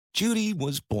Judy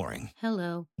was boring.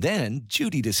 Hello. Then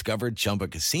Judy discovered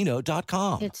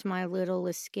ChumbaCasino.com. It's my little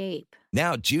escape.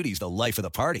 Now Judy's the life of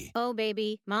the party. Oh,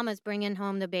 baby, mama's bringing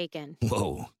home the bacon.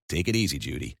 Whoa, take it easy,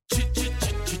 Judy.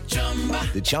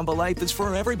 The Chumba life is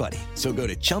for everybody. So go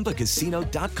to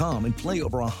ChumbaCasino.com and play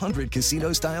over 100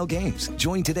 casino-style games.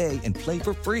 Join today and play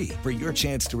for free for your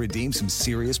chance to redeem some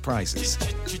serious prizes.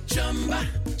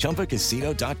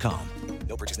 ChumbaCasino.com.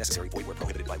 No purchase necessary. Void where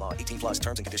prohibited by law. 18 plus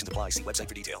terms and conditions apply. See website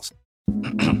for details.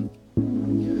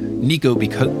 Nico,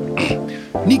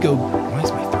 why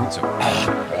is my throat so...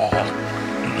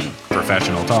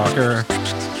 Professional talker.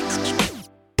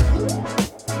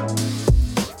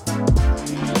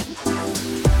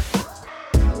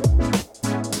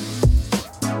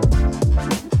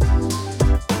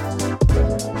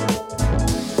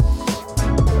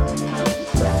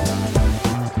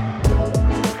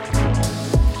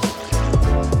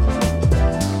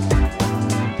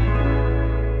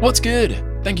 What's good?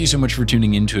 Thank you so much for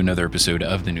tuning in to another episode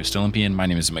of The Newest Olympian. My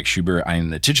name is Mike Schubert. I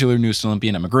am the titular Newest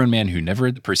Olympian. I'm a grown man who never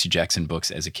read the Percy Jackson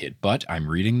books as a kid, but I'm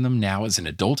reading them now as an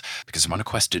adult because I'm on a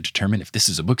quest to determine if this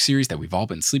is a book series that we've all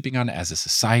been sleeping on as a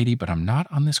society, but I'm not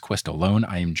on this quest alone.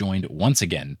 I am joined once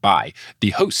again by the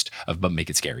host of But Make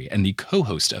It Scary and the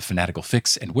co-host of Fanatical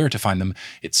Fix and Where to Find Them.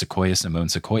 It's Sequoia, Simone.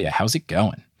 Sequoia, how's it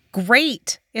going?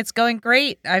 Great. It's going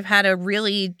great. I've had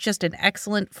just an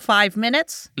excellent 5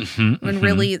 minutes. I've been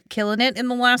really killing it in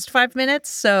the last 5 minutes.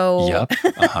 So Yep.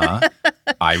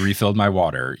 I refilled my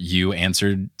water. You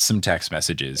answered some text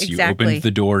messages. Exactly. You opened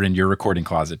the door in your recording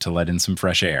closet to let in some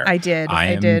fresh air. I did. I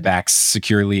am back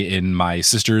securely in my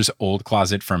sister's old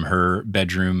closet from her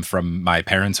bedroom from my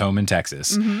parents' home in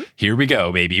Texas. Here we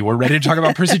go, baby. We're ready to talk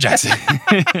about Percy Jackson.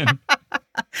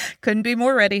 Couldn't be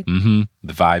more ready.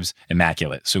 The vibe's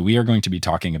immaculate. So we are going to be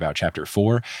talking about Chapter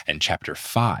 4 and Chapter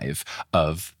 5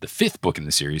 of the 5th book in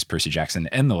the series, Percy Jackson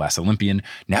and the Last Olympian.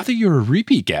 Now that you're a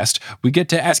repeat guest, we get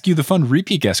to ask you the fun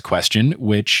repeat guest question,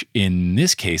 which in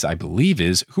this case, I believe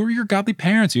is, who are your godly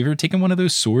parents? Have you ever taken one of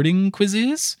those sorting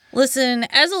quizzes? Listen,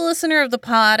 as a listener of the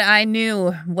pod, I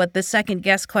knew what the second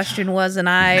guest question was, and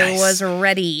I was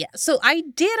ready. So I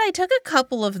did. I took a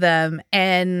couple of them,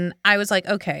 and I was like,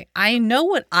 okay, I know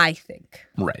what I think.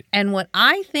 Right. And what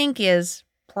I think is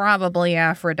probably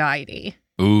Aphrodite.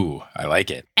 Ooh, I like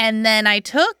it. And then I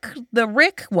took the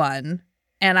Rick one,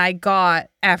 and I got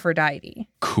Aphrodite.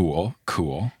 Cool.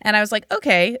 And I was like,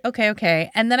 okay.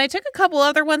 And then I took a couple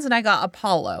other ones, and I got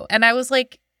Apollo. And I was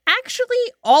like, actually,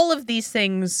 all of these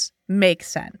things make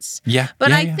sense. Yeah.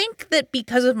 But I think that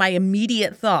because of my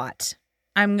immediate thought,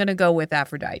 I'm going to go with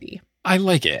Aphrodite. I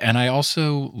like it. And I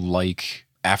also like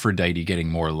Aphrodite getting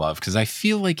more love because I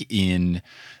feel like in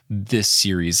this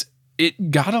series,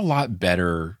 it got a lot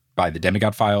better by the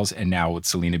Demigod Files. And now with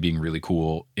Selena being really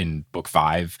cool in book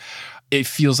 5, it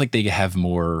feels like they have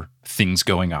more things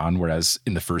going on. Whereas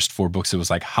in the first 4 books, it was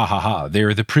like, ha ha ha,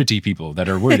 they're the pretty people that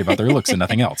are worried about their looks and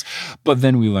nothing else. But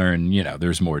then we learn,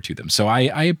 there's more to them. So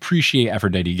I appreciate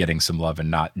Aphrodite getting some love and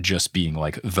not just being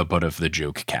like the butt of the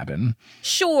joke cabin.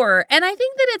 Sure. And I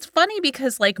think that it's funny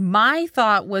because like my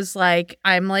thought was like,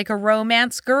 I'm like a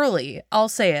romance girly. I'll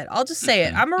say it. I'll just say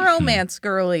it. I'm a romance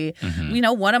girly.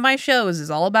 One of my shows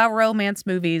is all about romance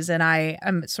movies and I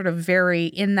am sort of very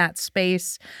in that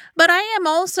space. But I am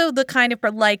also the kind of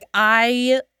like,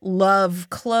 I love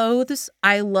clothes.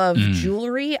 I love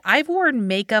jewelry. I've worn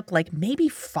makeup like maybe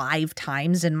 5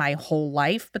 times in my whole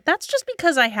life, but that's just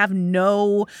because I have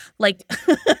no like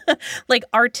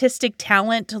artistic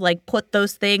talent to like put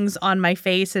those things on my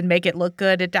face and make it look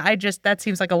good. That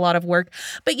seems like a lot of work.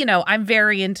 But I'm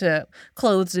very into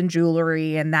clothes and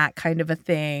jewelry and that kind of a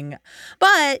thing.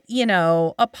 But,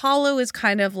 Apollo is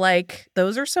kind of like,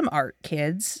 those are some art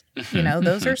kids.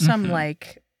 Those are some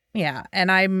like, yeah. And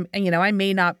I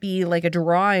may not be like a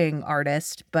drawing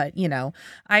artist, but,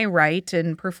 I write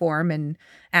and perform and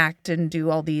act and do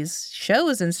all these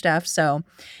shows and stuff. So,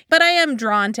 but I am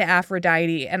drawn to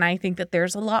Aphrodite. And I think that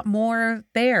there's a lot more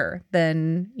there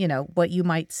than, what you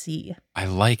might see. I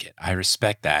like it. I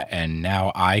respect that. And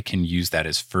now I can use that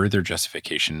as further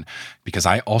justification because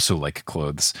I also like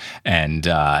clothes. And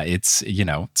it's,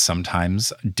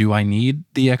 sometimes do I need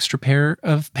the extra pair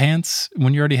of pants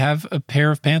when you already have a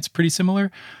pair of pants pretty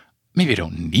similar? Maybe I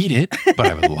don't need it, but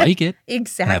I would like it.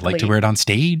 Exactly. And I'd like to wear it on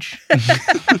stage.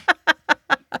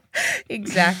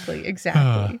 Exactly.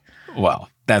 Well,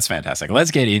 that's fantastic.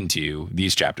 Let's get into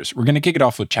these chapters. We're going to kick it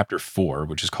off with chapter 4,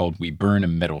 which is called We Burn a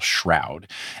Metal Shroud.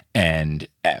 And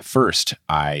at first,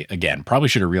 I, again, probably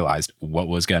should have realized what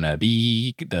was going to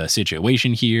be the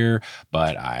situation here,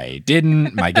 but I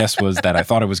didn't. My guess was that I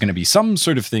thought it was going to be some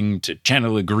sort of thing to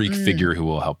channel a Greek figure who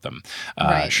will help them.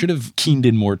 Should have keened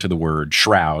in more to the word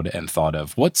shroud and thought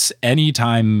of what's any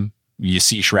time you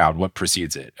see shroud, what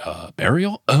precedes it?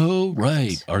 Burial? Oh,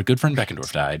 right. Our good friend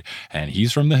Beckendorf died, and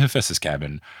he's from the Hephaestus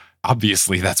cabin.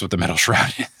 Obviously, that's what the metal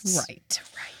shroud is. Right.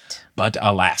 But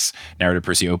alas, narrator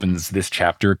Percy opens this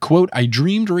chapter, quote, I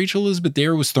dreamed Rachel Elizabeth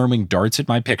Dare was throwing darts at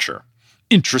my picture.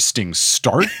 Interesting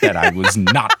start that I was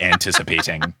not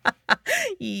anticipating.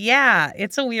 Yeah,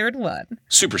 it's a weird one.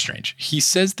 Super strange. He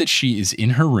says that she is in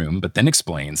her room, but then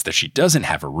explains that she doesn't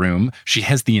have a room. She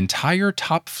has the entire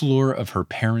top floor of her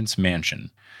parents'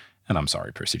 mansion. And I'm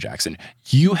sorry, Percy Jackson,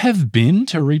 you have been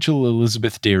to Rachel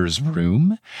Elizabeth Dare's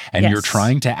room, and you're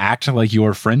trying to act like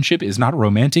your friendship is not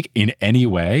romantic in any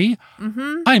way?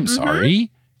 I'm sorry.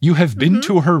 You have been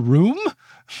to her room?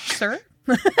 Sir?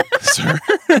 Sir?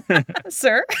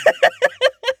 Sir?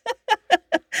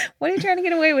 What are you trying to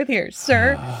get away with here,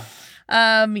 sir?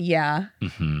 Yeah.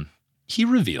 He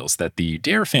reveals that the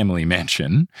Dare family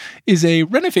mansion is a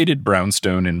renovated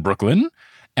brownstone in Brooklyn,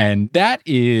 and that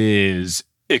is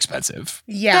expensive.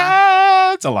 Yeah.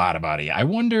 That's a lot of money. I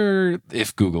wonder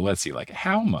if Google, let's see, like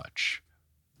how much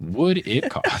would it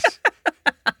cost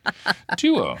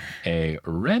to own a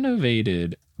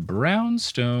renovated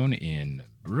brownstone in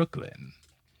Brooklyn?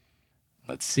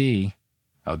 Let's see.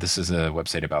 Oh, this is a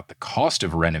website about the cost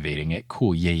of renovating it.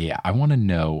 Cool. Yeah. I want to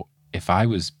know if I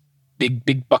was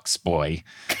big bucks boy,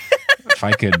 if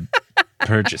I could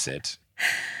purchase it.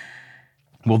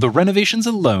 Well, the renovations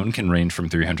alone can range from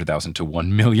 $300,000 to $1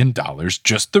 million,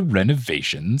 just the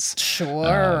renovations.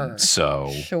 Sure.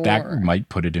 So that might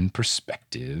put it in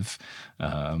perspective.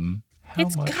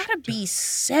 It's got to be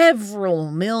several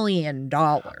 $1 million.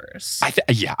 I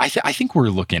think we're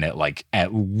looking at like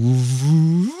at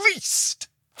least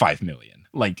 $5 million.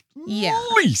 Like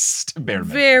least bare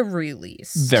minimum. Very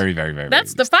least. Very, very, very.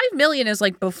 That's very the $5 million is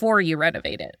like before you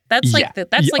renovate it. That's like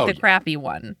the crappy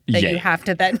one that you have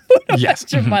to then put a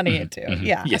bunch of money into.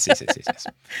 Yeah. Yes.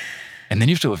 And then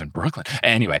you have to live in Brooklyn.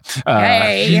 Anyway.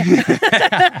 Hey.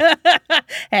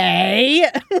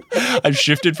 Hey. I've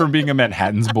shifted from being a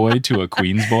Manhattan's boy to a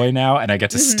Queens boy now, and I get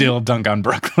to still dunk on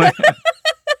Brooklyn.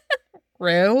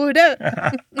 Rude.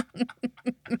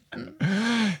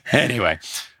 Anyway,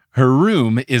 her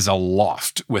room is a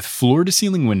loft with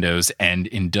floor-to-ceiling windows and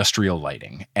industrial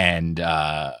lighting. And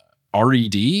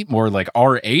RED, more like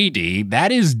RAD,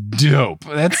 that is dope.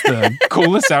 That's the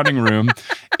coolest sounding room.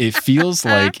 It feels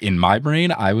like, in my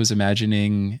brain, I was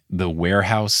imagining the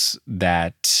warehouse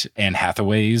that Anne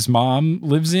Hathaway's mom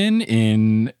lives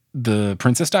in the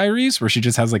Princess Diaries, where she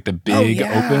just has like the big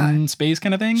open space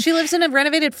kind of thing. She lives in a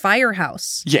renovated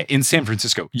firehouse. Yeah, in San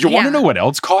Francisco. You want to know what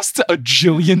else costs $1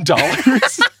 jillion?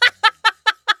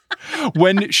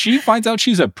 When she finds out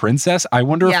she's a princess, I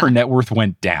wonder if her net worth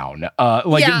went down.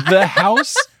 The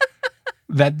house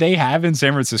that they have in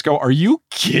San Francisco, are you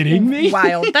kidding me?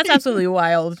 Wild. That's absolutely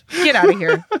wild. Get out of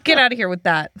here. Get out of here with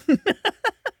that.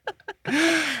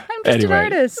 I'm just an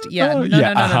artist. Yeah.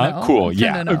 No. Cool.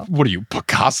 Yeah. No. What are you,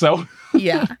 Picasso?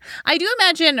 Yeah. I do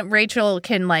imagine Rachel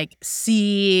can like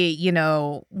see,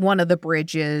 one of the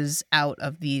bridges out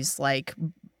of these like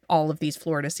all of these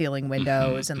floor to ceiling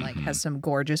windows and like has some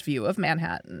gorgeous view of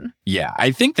Manhattan. Yeah.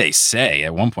 I think they say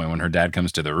at one point when her dad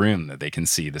comes to the room that they can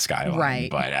see the skyline. Right.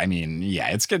 But I mean, yeah,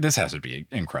 it's good. This has to be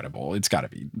incredible. It's got to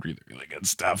be really, really good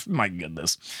stuff. My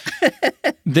goodness.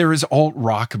 There is alt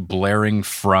rock blaring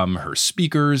from her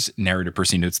speakers. Narrator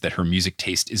Percy notes that her music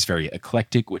taste is very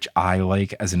eclectic, which I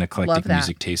like as an eclectic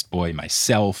music taste boy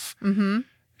myself.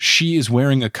 She is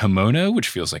wearing a kimono, which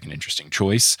feels like an interesting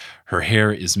choice. Her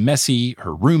hair is messy,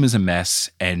 her room is a mess,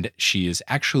 and she is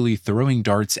actually throwing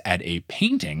darts at a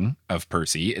painting of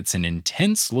Percy. It's an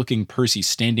intense-looking Percy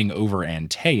standing over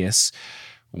Antaeus.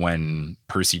 When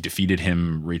Percy defeated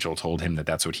him, Rachel told him that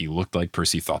that's what he looked like.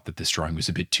 Percy thought that this drawing was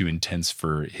a bit too intense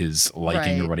for his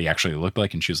liking or what he actually looked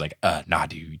like, and she was like, nah,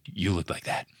 dude, you look like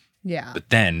that. Yeah. But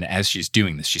then, as she's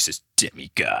doing this, she says,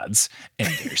 demigods,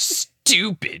 and they're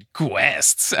stupid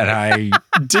quests. And I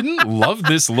didn't love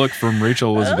this look from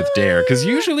Rachel Elizabeth Dare, because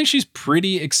usually she's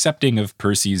pretty accepting of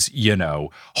Percy's,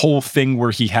 whole thing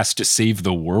where he has to save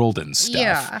the world and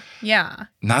stuff. Yeah.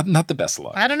 Not the best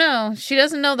look. I don't know. She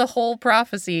doesn't know the whole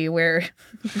prophecy where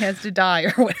he has to die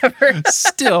or whatever.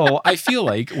 Still, I feel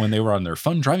like when they were on their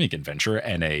fun driving adventure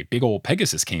and a big old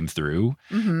Pegasus came through,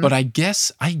 but I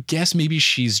guess maybe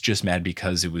she's just mad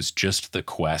because it was just the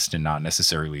quest and not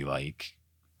necessarily like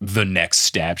the next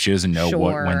step. She doesn't know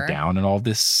what went down and all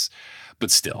this. But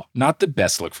still, not the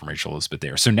best look from Rachel Elizabeth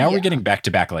Dare. So now we're getting back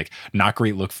to back, like, not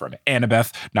great look from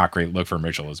Annabeth, not great look from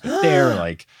Rachel Elizabeth Dare.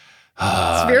 Like,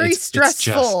 it's very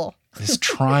stressful. This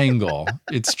triangle.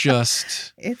 It's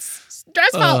just. It's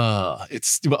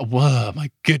stressful. Whoa,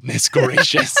 my goodness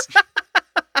gracious.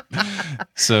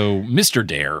 So Mr.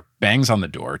 Dare bangs on the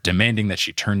door, demanding that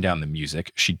she turn down the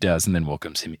music. She does, and then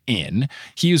welcomes him in.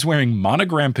 He is wearing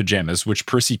monogram pajamas, which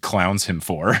Percy clowns him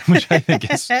for, which I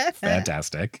think is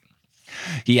fantastic.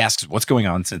 He asks what's going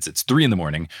on since it's 3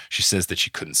 a.m. She says that she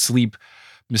couldn't sleep.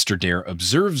 Mr. Dare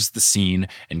observes the scene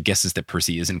and guesses that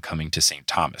Percy isn't coming to St.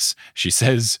 Thomas. She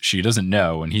says she doesn't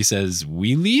know, and he says,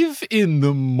 we leave in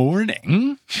the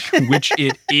morning, which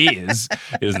it is.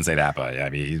 He doesn't say that, but I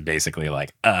mean, he's basically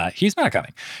like, he's not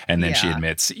coming. And then she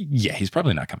admits, he's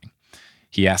probably not coming.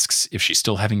 He asks if she's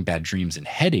still having bad dreams and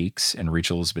headaches, and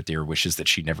Rachel Elizabeth Dare wishes that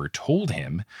she never told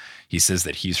him. He says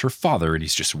that he's her father and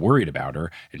he's just worried about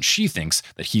her, and she thinks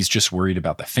that he's just worried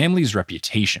about the family's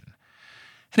reputation.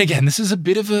 And again, this is a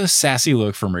bit of a sassy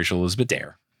look from Rachel Elizabeth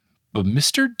Dare. But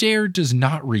Mr. Dare does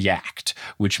not react,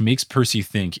 which makes Percy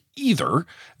think either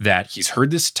that he's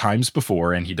heard this times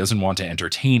before and he doesn't want to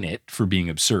entertain it for being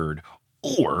absurd,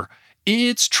 or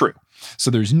it's true.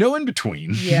 So there's no in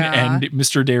between. Yeah. And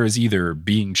Mr. Dare is either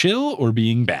being chill or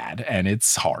being bad, and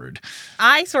it's hard.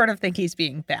 I sort of think he's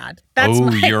being bad.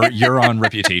 You're on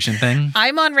reputation thing?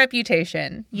 I'm on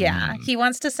reputation. Yeah. He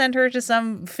wants to send her to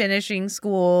some finishing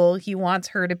school. He wants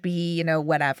her to be,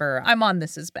 whatever. I'm on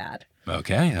this is bad.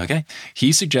 Okay.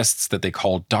 He suggests that they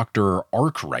call Dr.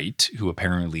 Arkwright, who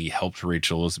apparently helped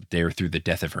Rachel Elizabeth Dare through the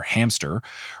death of her hamster.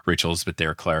 Rachel Elizabeth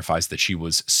Dare clarifies that she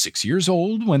was 6 years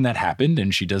old when that happened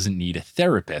and she doesn't need a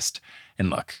therapist. And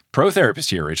look,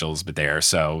 pro-therapist here, Rachel Elizabeth Dare.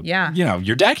 So,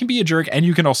 your dad can be a jerk and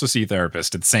you can also see a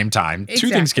therapist at the same time. Exactly.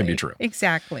 2 things can be true.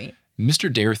 Exactly.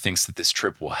 Mr. Dare thinks that this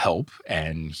trip will help,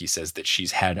 and he says that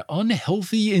she's had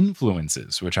unhealthy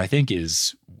influences, which I think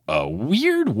is a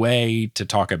weird way to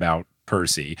talk about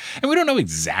Percy. And we don't know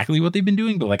exactly what they've been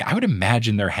doing, but I would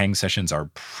imagine their hang sessions are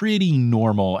pretty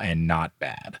normal and not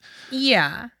bad.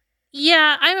 Yeah.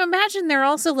 Yeah, I imagine they're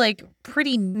also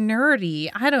pretty nerdy.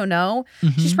 I don't know.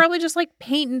 She's probably just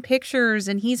painting pictures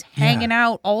and he's hanging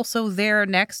out also there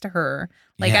next to her.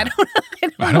 I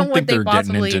don't know what they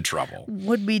possibly getting into trouble.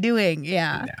 Would be doing.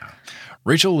 Yeah.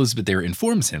 Rachel Elizabeth Dare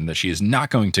informs him that she is not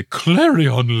going to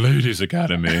Clarion Ladies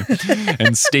Academy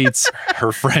and states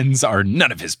her friends are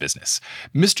none of his business.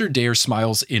 Mr. Dare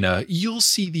smiles in a "you'll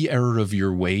see the error of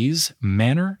your ways"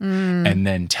 manner and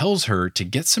then tells her to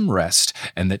get some rest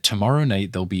and that tomorrow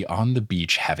night they'll be on the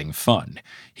beach having fun.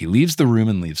 He leaves the room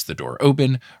and leaves the door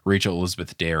open. Rachel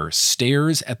Elizabeth Dare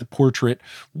stares at the portrait,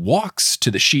 walks to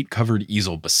the sheet-covered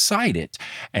easel beside it,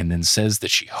 and then says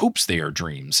that she hopes they are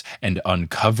dreams and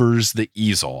uncovers the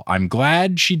easel. I'm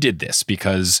glad she did this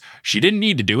because she didn't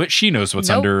need to do it. She knows what's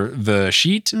under the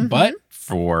sheet, but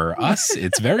for us,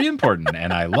 it's very important.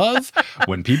 And I love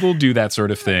when people do that sort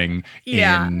of thing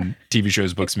in TV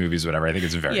shows, books, movies, whatever. I think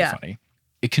it's very funny.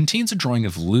 It contains a drawing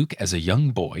of Luke as a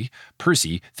young boy,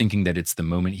 Percy thinking that it's the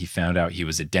moment he found out he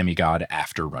was a demigod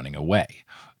after running away.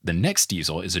 The next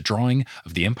easel is a drawing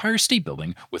of the Empire State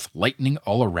Building with lightning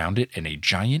all around it and a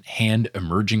giant hand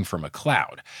emerging from a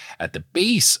cloud. At the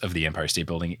base of the Empire State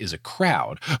Building is a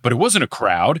crowd, but it wasn't a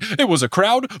crowd. It was a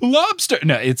crowd lobster.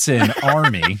 No, it's an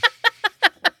army.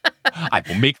 I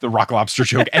will make the rock lobster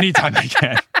joke anytime I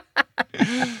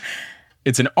can.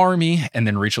 It's an army, and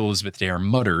then Rachel Elizabeth Dare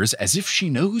mutters, as if she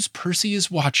knows Percy is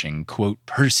watching, quote,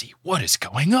 "Percy, what is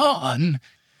going on?"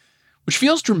 Which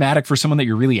feels dramatic for someone that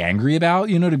you're really angry about,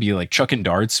 to be chucking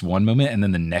darts one moment and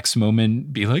then the next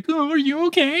moment be like, "Oh, are you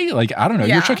okay?" I don't know,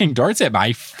 you're chucking darts at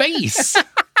my face.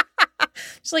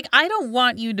 She's like, I don't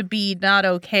want you to be not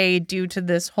okay due to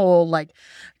this whole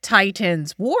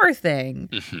Titans war thing.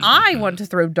 I want to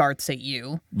throw darts at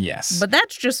you. Yes. But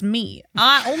that's just me.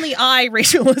 Only I,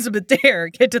 Rachel Elizabeth Dare,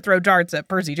 get to throw darts at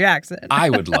Percy Jackson. I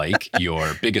would like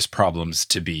your biggest problems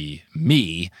to be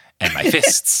me and my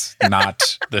fists,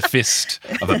 not the fist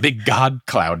of a big god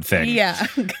cloud thing. Yeah.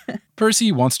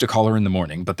 Percy wants to call her in the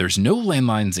morning, but there's no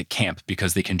landlines at camp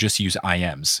because they can just use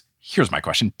IMs. Here's my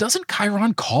question. Doesn't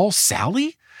Chiron call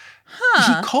Sally?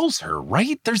 Huh. He calls her,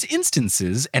 right? There's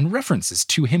instances and references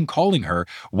to him calling her.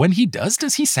 When he does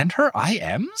he send her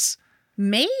IMs?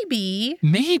 Maybe.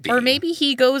 Maybe. Or maybe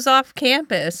he goes off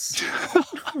campus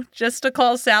just to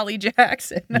call Sally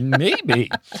Jackson.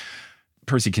 Maybe.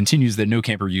 Percy continues that no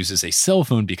camper uses a cell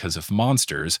phone because of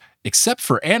monsters, except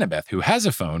for Annabeth, who has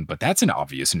a phone, but that's an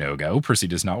obvious no-go. Percy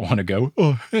does not want to go,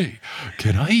 oh, hey,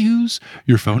 can I use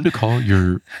your phone to call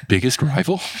your biggest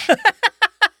rival?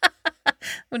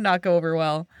 Would not go over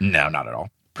well. No, not at all.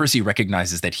 Percy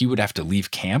recognizes that he would have to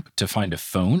leave camp to find a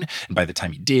phone, and by the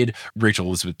time he did, Rachel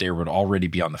Elizabeth Dare would already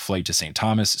be on the flight to St.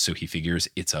 Thomas, so he figures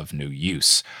it's of no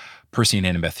use. Percy and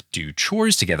Annabeth do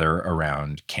chores together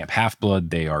around Camp Half-Blood.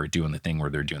 They are doing the thing where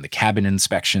they're doing the cabin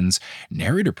inspections.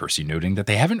 Narrator Percy noting that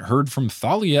they haven't heard from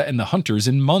Thalia and the Hunters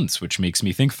in months, which makes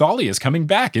me think Thalia's coming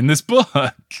back in this book.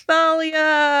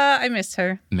 Thalia! I miss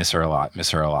her. Miss her a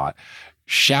lot.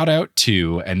 Shout out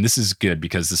to, and this is good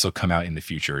because this will come out in the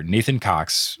future, Nathan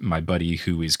Cox, my buddy,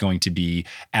 who is going to be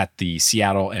at the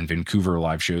Seattle and Vancouver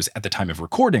live shows at the time of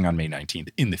recording on May 19th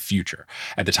in the future.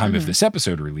 At the time of this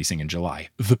episode releasing in July,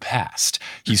 the past.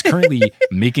 He's currently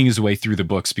making his way through the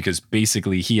books because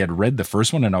basically he had read the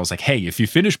first one and I was like, hey, if you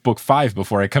finish book 5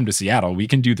 before I come to Seattle, we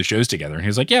can do the shows together. And he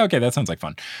was like, yeah, okay, that sounds like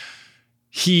fun.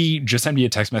 He just sent me a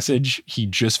text message. He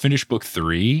just finished book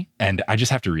 3, and I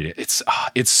just have to read it.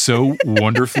 It's so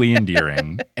wonderfully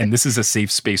endearing, and this is a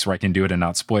safe space where I can do it and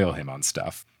not spoil him on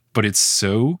stuff. But it's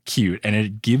so cute, and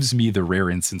it gives me the rare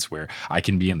instance where I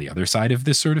can be on the other side of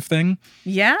this sort of thing.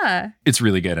 Yeah. It's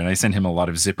really good, and I sent him a lot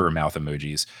of zipper mouth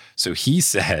emojis. So he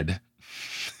said...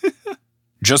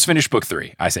 Just finished book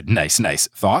 3. I said, nice.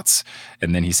 Thoughts?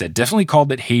 And then he said, definitely called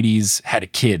that Hades had a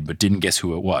kid, but didn't guess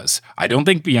who it was. I don't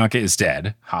think Bianca is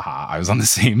dead. Haha, I was on the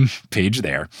same page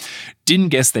there. Didn't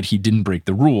guess that he didn't break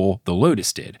the rule, the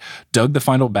Lotus did. Dug the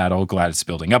final battle, glad it's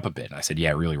building up a bit. And I said,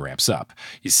 yeah, it really ramps up.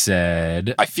 He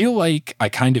said, I feel like I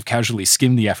kind of casually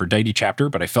skimmed the Aphrodite chapter,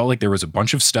 but I felt like there was a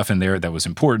bunch of stuff in there that was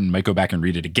important. Might go back and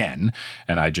read it again.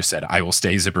 And I just said, I will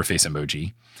stay zipper face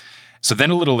emoji. So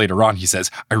then a little later on, he says,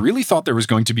 I really thought there was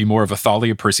going to be more of a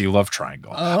Thalia Percy love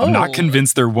triangle. Oh. I'm not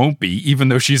convinced there won't be, even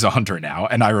though she's a hunter now.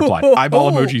 And I replied,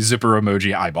 eyeball emoji, zipper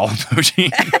emoji, eyeball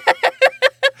emoji.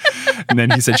 And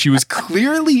then he said she was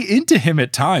clearly into him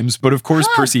at times, but of course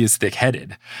Percy is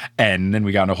thick-headed. And then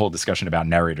we got in a whole discussion about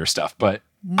narrator stuff. But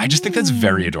I just think that's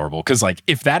very adorable because, like,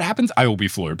 if that happens, I will be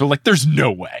floored. But, like, there's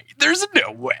no way. There's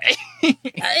no way.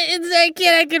 I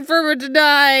can't confirm or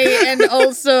deny. And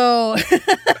also...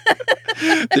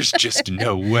 There's just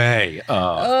no way.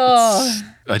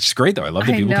 It's just great, though. I love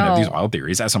that people can have these wild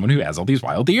theories as someone who has all these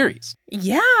wild theories.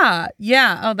 Yeah.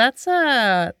 Oh, that's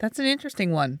an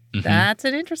interesting one. Mm-hmm. That's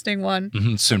an interesting one.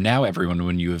 Mm-hmm. So now, everyone,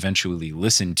 when you eventually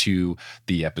listen to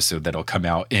the episode that'll come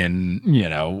out in,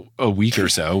 a week or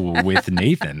so with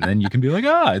Nathan, then you can be like,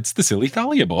 it's the silly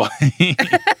Thalia boy.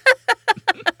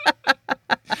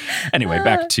 Anyway,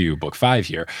 back to book 5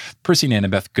 here. Percy and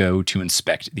Annabeth go to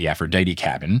inspect the Aphrodite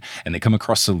cabin, and they come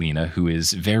across Selena, who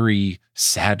is very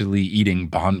sadly eating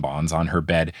bonbons on her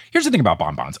bed. Here's the thing about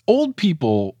bonbons. Old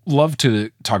people love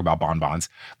to talk about bonbons.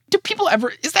 Do people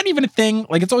ever, is that even a thing?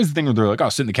 Like, it's always the thing where they're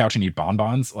like, sit on the couch and eat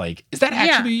bonbons. Like, is that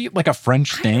actually like a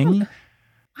French thing?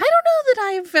 I don't know that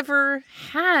I've ever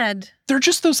had. They're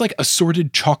just those like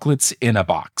assorted chocolates in a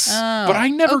box. But I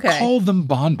never call them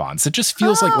bonbons. It just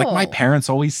feels like my parents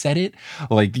always said it.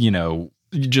 Like,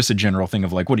 just a general thing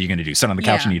of like, what are you going to do? Sit on the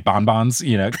couch and eat bonbons,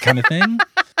 kind of thing.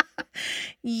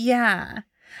 Yeah.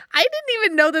 I didn't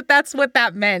even know that that's what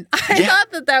that meant. I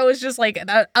thought that was just like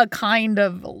a kind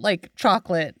of like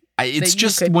chocolate. It's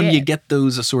just when you get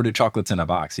those assorted chocolates in a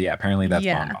box. Yeah, apparently that's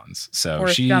bonbons. So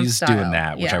she's doing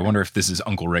that, which I wonder if this is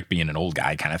Uncle Rick being an old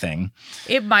guy kind of thing.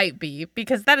 It might be,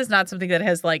 because that is not something that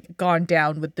has like gone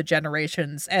down with the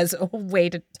generations as a way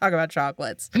to talk about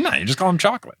chocolates. No, you just call them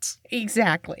chocolates.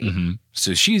 Exactly. Mm-hmm.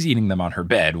 So she's eating them on her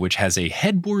bed, which has a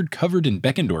headboard covered in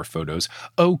Beckendorf photos.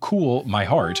 Oh, cool, my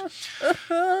heart.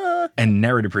 And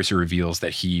narrator Percy reveals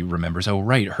that he remembers, oh,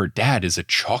 right, her dad is a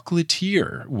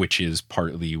chocolatier, which is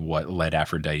partly what led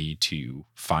Aphrodite to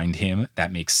find him.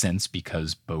 That makes sense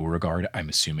because Beauregard, I'm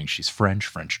assuming she's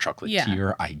French chocolatier.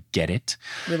 Yeah. I get it.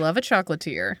 We love a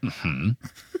chocolatier. Mm-hmm.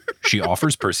 She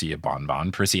offers Percy a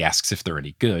bonbon. Percy asks if they're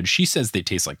any good. She says they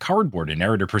taste like cardboard, and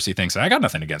narrator Percy thinks, I got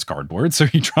nothing against cardboard, so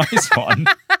he tries one.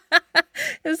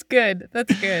 It's good.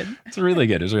 That's good. It's really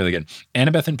good.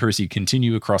 Annabeth and Percy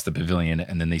continue across the pavilion,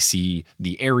 and then they see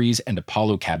the Ares and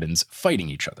Apollo cabins fighting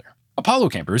each other. Apollo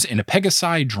campers in a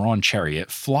Pegasi-drawn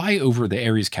chariot fly over the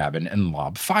Ares cabin and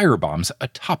lob firebombs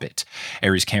atop it.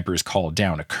 Ares campers call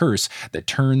down a curse that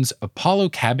turns Apollo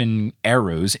cabin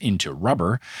arrows into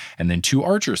rubber, and then 2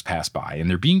 archers pass by, and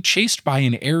they're being chased by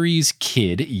an Ares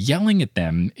kid yelling at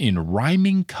them in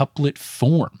rhyming couplet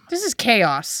form. This is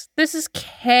chaos. This is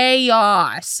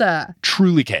chaos.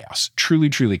 Truly chaos. Truly,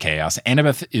 truly chaos.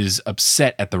 Annabeth is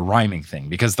upset at the rhyming thing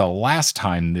because the last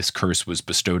time this curse was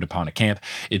bestowed upon a camp,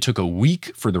 it took a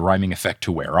week for the rhyming effect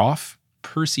to wear off.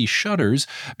 Percy shudders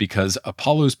because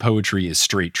Apollo's poetry is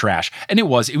straight trash. And it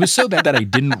was so bad that I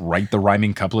didn't write the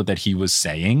rhyming couplet that he was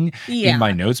saying in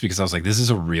my notes because I was like, this is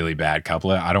a really bad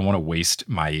couplet. I don't want to waste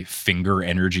my finger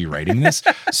energy writing this.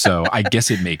 So I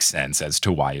guess it makes sense as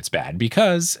to why it's bad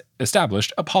because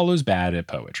established Apollo's bad at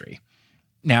poetry.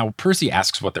 Now, Percy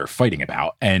asks what they're fighting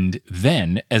about, and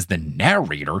then, as the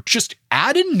narrator, just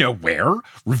out of nowhere,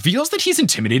 reveals that he's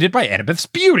intimidated by Annabeth's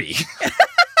beauty.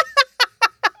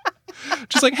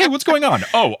 Just like, hey, what's going on?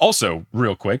 Oh, also,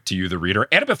 real quick, to you, the reader,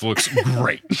 Annabeth looks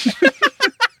great.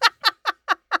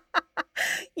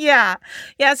 Yeah.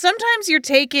 Yeah. Sometimes you're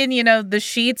taking, the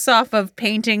sheets off of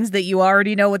paintings that you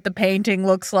already know what the painting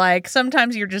looks like.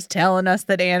 Sometimes you're just telling us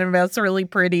that Annabeth's really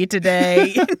pretty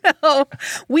today.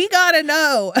 We gotta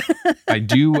know. I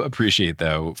do appreciate,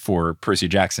 though, for Percy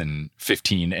Jackson,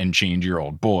 15 and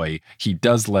change-year-old boy, he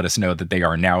does let us know that they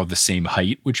are now the same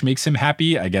height, which makes him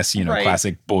happy. I guess, right.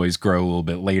 Classic boys grow a little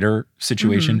bit later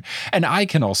situation. Mm-hmm. And I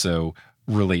can also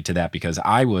relate to that because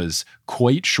I was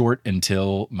quite short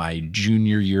until my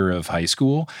junior year of high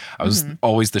school. I was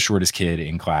always the shortest kid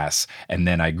in class. And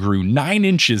then I grew 9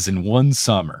 inches in one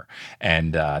summer.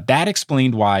 And that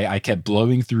explained why I kept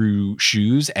blowing through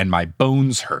shoes and my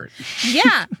bones hurt.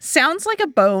 Yeah. Sounds like a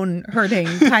bone hurting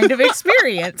kind of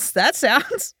experience. That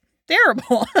sounds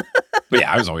terrible. But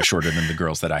yeah, I was always shorter than the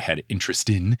girls that I had interest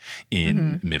in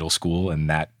middle school, and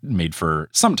that made for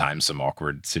sometimes some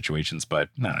awkward situations, but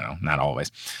no, not always.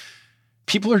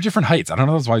 People are different heights. I don't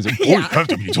know. That's why boys have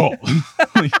to be tall.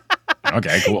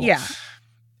 Okay, cool. Yeah.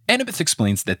 Annabeth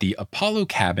explains that the Apollo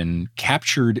cabin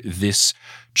captured this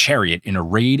chariot in a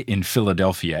raid in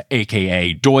Philadelphia,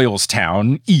 aka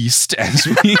Doylestown East, as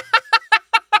we...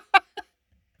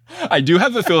 I do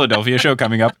have a Philadelphia show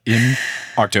coming up in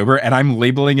October, and I'm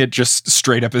labeling it just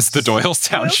straight up as the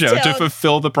Doylestown show to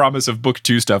fulfill the promise of book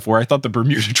 2 stuff where I thought the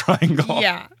Bermuda Triangle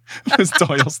was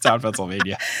Doylestown,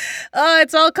 Pennsylvania.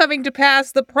 It's all coming to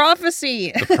pass. The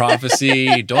prophecy. The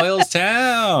prophecy,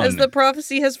 Doylestown. As the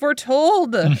prophecy has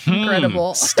foretold.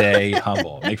 Incredible. Stay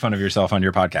humble. Make fun of yourself on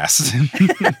your podcast.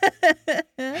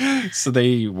 So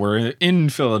they were in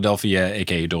Philadelphia,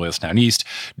 aka Doylestown East,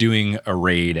 doing a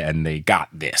raid, and they got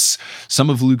this. Some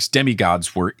of Luke's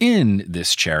demigods were in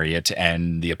this chariot,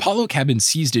 and the Apollo cabin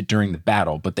seized it during the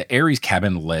battle, but the Ares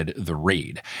cabin led the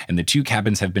raid, and the 2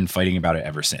 cabins have been fighting about it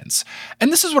ever since.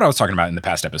 And this is what I was talking about in the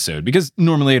past episode, because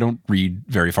normally I don't read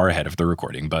very far ahead of the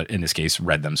recording, but in this case,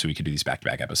 read them so we could do these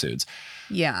back-to-back episodes.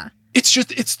 Yeah.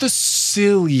 It's the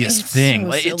silliest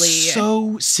thing. So silly. It's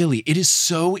so silly. It is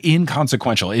so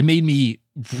inconsequential. It made me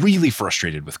really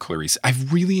frustrated with Clarice.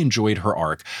 I've really enjoyed her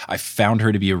arc. I found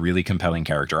her to be a really compelling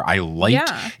character. I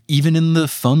liked, even in the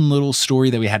fun little story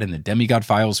that we had in the Demigod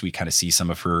Files, we kind of see some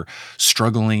of her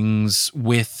strugglings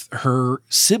with her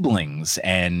siblings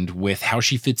and with how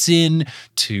she fits in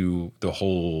to the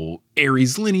whole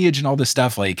Ares lineage and all this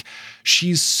stuff. Like,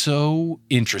 she's so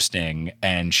interesting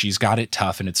and she's got it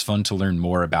tough, and it's fun to learn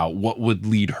more about what would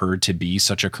lead her to be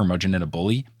such a curmudgeon and a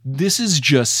bully. This is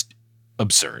just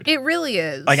absurd. It really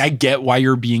is. Like, I get why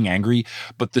you're being angry,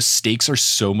 but the stakes are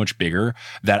so much bigger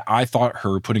that I thought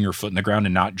her putting her foot in the ground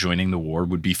and not joining the war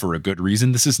would be for a good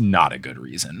reason. This is not a good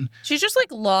reason. She's just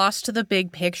lost the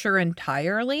big picture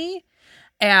entirely.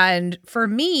 And for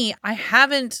me, I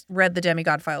haven't read the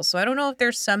Demigod Files, so I don't know if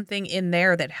there's something in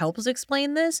there that helps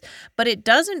explain this, but it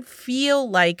doesn't feel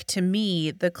like, to me,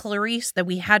 the Clarice that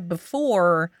we had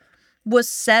before was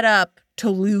set up to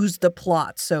lose the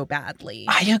plot so badly.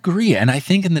 I agree. And I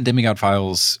think in the Demigod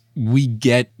Files, we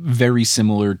get very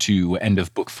similar to end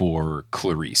of book 4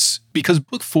 Clarice, because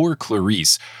book 4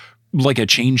 Clarice, like a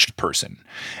changed person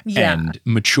and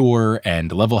mature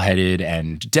and level-headed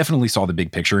and definitely saw the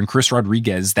big picture. And Chris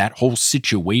Rodriguez, that whole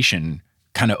situation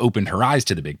kind of opened her eyes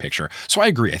to the big picture. So I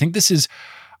agree. I think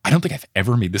I don't think I've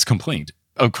ever made this complaint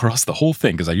across the whole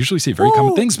thing, because I usually say very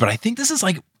common things, but I think this is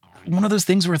one of those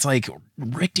things where it's like,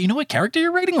 Rick, do you know what character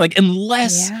you're writing? Like,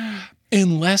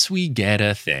 unless we get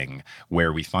a thing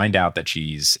where we find out that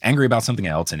she's angry about something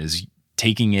else and is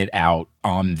taking it out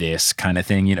on this kind of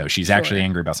thing. She's actually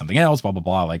angry about something else, blah, blah,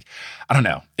 blah. Like, I don't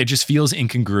know. It just feels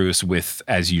incongruous with,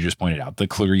 as you just pointed out, the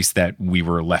Clarice that we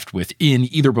were left with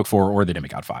in either book 4 or the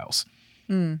Demigod Files.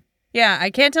 Yeah,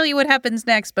 I can't tell you what happens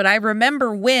next, but I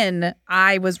remember when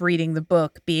I was reading the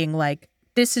book being like,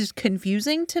 this is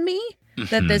confusing to me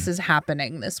that this is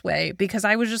happening this way, because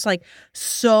I was just like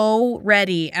so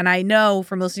ready. And I know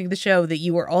from listening to the show that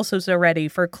you were also so ready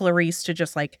for Clarice to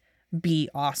just like be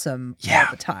awesome all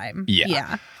the time.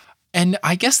 Yeah. And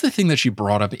I guess the thing that she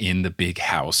brought up in the big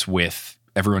house with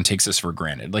everyone takes this for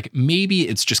granted, like maybe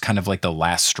it's just kind of like the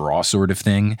last straw sort of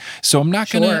thing. So I'm not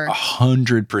going to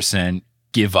 100%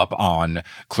 give up on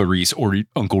Clarice or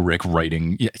Uncle Rick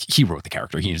writing. He wrote the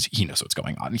character. He knows what's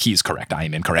going on. He's correct. I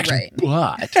am incorrect. Right.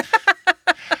 But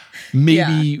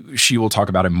maybe she will talk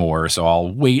about it more. So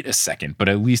I'll wait a second. But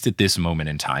at least at this moment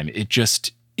in time, it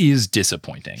just is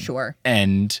disappointing. Sure.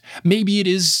 And maybe it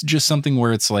is just something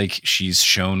where it's like she's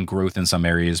shown growth in some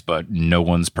areas, but no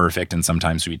one's perfect. And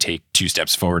sometimes we take 2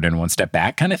 steps forward and 1 step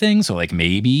back kind of thing. So like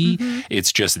maybe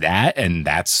it's just that. And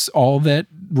that's all that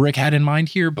Rick had in mind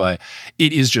here. But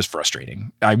it is just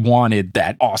frustrating. I wanted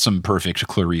that awesome, perfect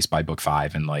Clarice by book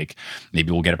 5. And like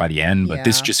maybe we'll get it by the end. But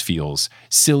this just feels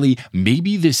silly.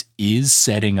 Maybe this is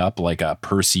setting up like a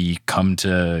Percy come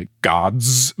to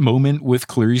God's moment with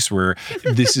Clarice, where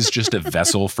this is just a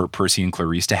vessel for Percy and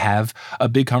Clarice to have a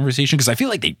big conversation, because I feel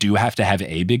like they do have to have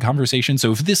a big conversation.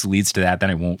 So if this leads to that,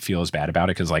 then I won't feel as bad about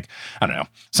it, because like, I don't know,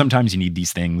 sometimes you need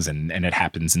these things and it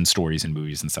happens in stories and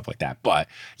movies and stuff like that. But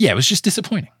yeah, it was just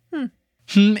disappointing.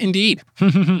 Indeed.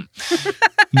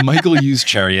 Michael Yu's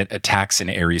chariot attacks an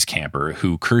Ares camper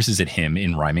who curses at him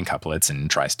in rhyming couplets and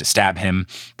tries to stab him.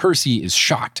 Percy is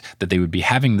shocked that they would be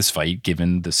having this fight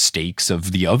given the stakes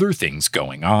of the other things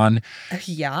going on.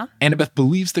 Yeah. Annabeth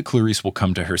believes that Clarice will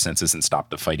come to her senses and stop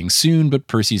the fighting soon, but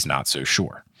Percy's not so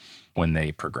sure. When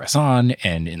they progress on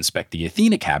and inspect the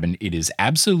Athena cabin, it is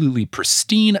absolutely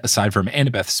pristine aside from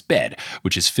Annabeth's bed,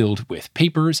 which is filled with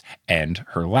papers and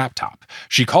her laptop.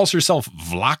 She calls herself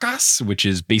Vlakas, which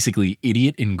is basically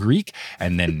idiot in Greek,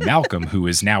 and then Malcolm, who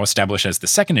is now established as the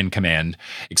second in command,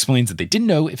 explains that they didn't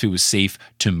know if it was safe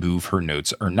to move her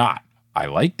notes or not. I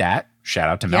like that. Shout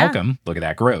out to Malcolm. Look at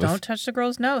that growth. Don't touch the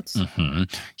girl's notes.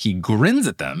 He grins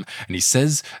at them and he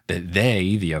says that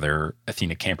they, the other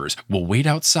Athena campers, will wait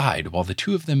outside while the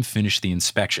 2 of them finish the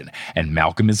inspection. And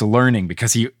Malcolm is learning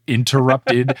because he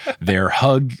interrupted their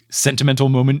hug sentimental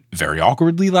moment very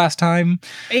awkwardly last time.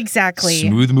 Exactly.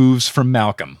 Smooth moves from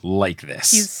Malcolm like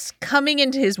this. He's coming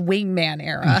into his wingman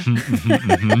era.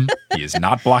 He is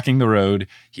not blocking the road.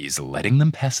 He's letting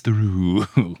them pass through.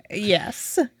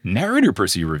 Yes. Narrator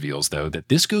Percy reveals, though, that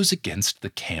this goes against the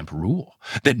camp rule,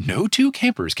 that no 2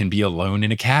 campers can be alone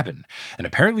in a cabin. And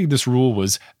apparently this rule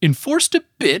was enforced a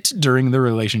bit during the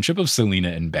relationship of Selena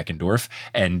and Beckendorf,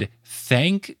 and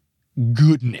thank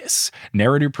goodness,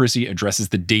 narrator Percy addresses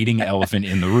the dating elephant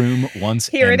in the room once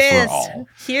and for all.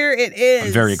 Here it is.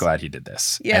 I'm very glad he did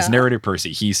this. Yeah. As narrator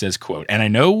Percy, he says, quote, "And I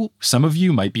know some of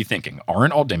you might be thinking,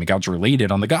 aren't all demigods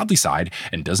related on the godly side,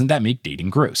 and doesn't that make dating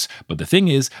gross? But the thing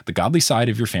is, the godly side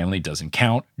of your family doesn't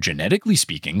count, genetically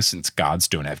speaking, since gods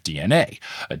don't have DNA.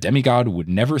 A demigod would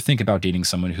never think about dating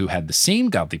someone who had the same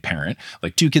godly parent,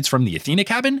 like 2 kids from the Athena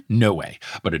cabin? No way.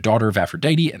 But a daughter of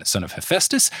Aphrodite and a son of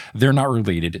Hephaestus, they're not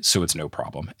related, so it's no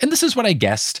problem." And this is what I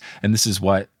guessed, and this is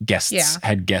what guests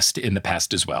had guessed in the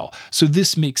past as well. So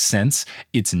this makes sense.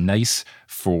 It's nice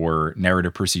for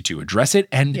narrator Percy to address it.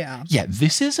 And yeah,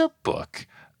 this is a book.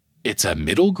 It's a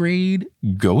middle grade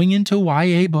going into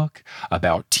YA book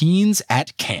about teens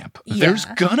at camp. There's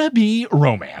gonna be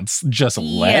romance. Just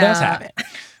let us have it.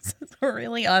 It's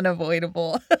really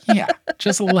unavoidable.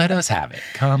 Just let us have it.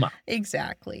 Come on.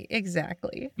 Exactly.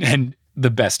 And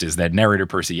the best is that narrator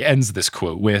Percy ends this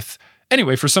quote with,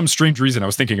 "Anyway, for some strange reason, I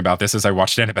was thinking about this as I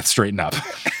watched Annabeth straighten up."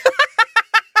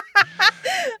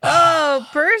 Oh,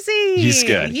 Percy. He's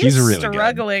good. He's really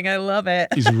struggling. I love it.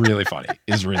 He's really funny.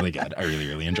 He's really good. I really,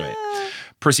 really enjoy it.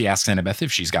 Percy asks Annabeth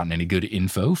if she's gotten any good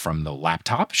info from the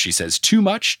laptop. She says too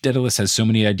much. Daedalus has so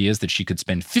many ideas that she could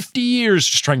spend 50 years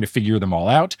just trying to figure them all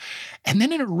out. And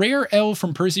then in a rare L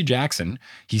from Percy Jackson,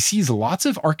 he sees lots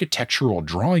of architectural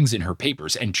drawings in her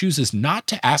papers and chooses not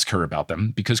to ask her about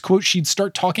them because, quote, she'd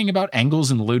start talking about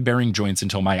angles and load-bearing joints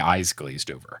until my eyes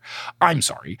glazed over. I'm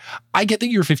sorry. I get that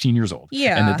you're 15 years old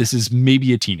and that this is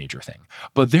maybe a teenager thing,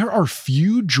 but there are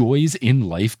few joys in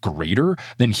life greater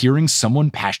than hearing someone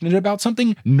passionate about something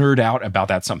fucking nerd out about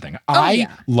that something. I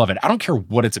love it. I don't care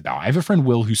what it's about. I have a friend,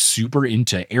 Will, who's super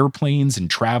into airplanes and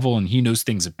travel, and he knows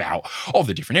things about all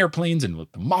the different airplanes and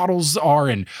what the models are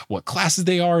and what classes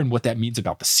they are and what that means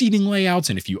about the seating layouts.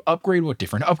 And if you upgrade, what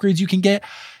different upgrades you can get.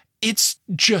 It's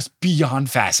just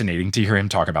beyond fascinating to hear him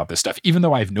talk about this stuff, even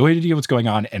though I have no idea what's going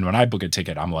on. And when I book a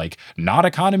ticket, I'm like, not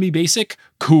economy basic,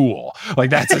 cool. Like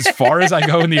that's as far as I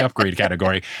go in the upgrade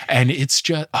category. And it's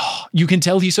just, you can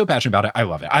tell he's so passionate about it. I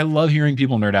love it. I love hearing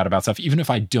people nerd out about stuff, even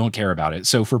if I don't care about it.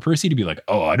 So for Percy to be like,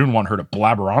 oh, I didn't want her to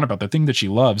blabber on about the thing that she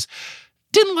loves.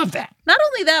 Didn't love that. Not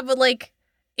only that, but like,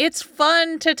 it's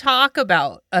fun to talk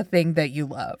about a thing that you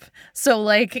love. So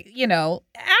like,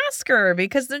 ask her,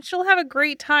 because then she'll have a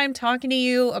great time talking to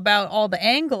you about all the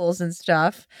angles and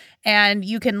stuff. And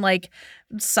you can like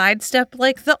sidestep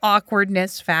like the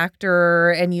awkwardness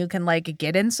factor, and you can like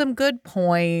get in some good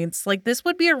points. Like this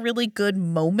would be a really good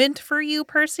moment for you,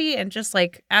 Percy, and just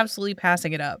like absolutely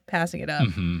passing it up.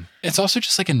 Mm-hmm. It's also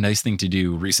just like a nice thing to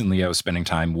do. Recently, I was spending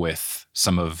time with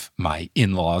some of my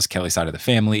in-laws, Kelly's side of the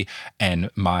family, and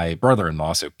my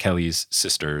brother-in-law, so Kelly's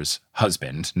sister's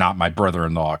husband, not my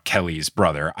brother-in-law, Kelly's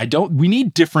brother. We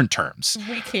need different terms.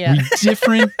 We can't.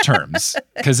 Different terms,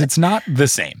 because it's not the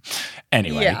same.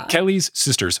 Anyway, Kelly's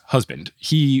sister's husband,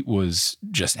 he was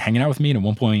just hanging out with me, and at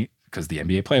one point, because the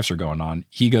NBA playoffs are going on,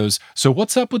 he goes, so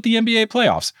what's up with the NBA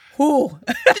playoffs? Who?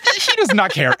 He does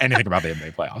not care anything about the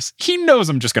NBA playoffs. He knows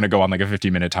I'm just going to go on like a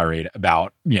 15-minute tirade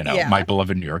about, my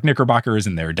beloved New York Knickerbockers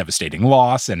and their devastating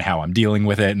loss and how I'm dealing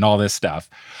with it and all this stuff.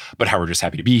 But how we're just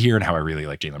happy to be here and how I really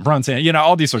like Jalen Brunson,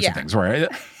 all these sorts of things where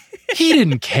he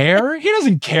didn't care. He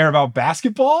doesn't care about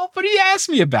basketball, but he asked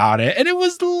me about it and it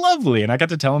was lovely. And I got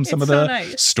to tell him some of the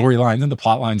storylines and the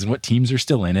plot lines and what teams are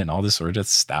still in it and all this sort of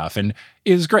stuff. And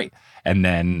it was great. And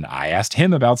then I asked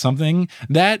him about something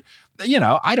that,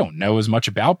 I don't know as much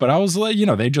about, but I was like,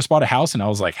 they just bought a house and I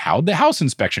was like, how'd the house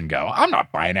inspection go? I'm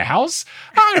not buying a house.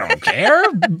 I don't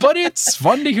care. But it's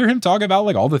fun to hear him talk about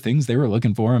like all the things they were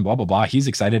looking for and blah, blah, blah. He's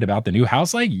excited about the new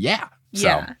house. Like, yeah.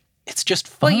 So it's just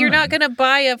fun. Well, you're not going to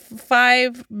buy a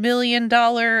 $5 million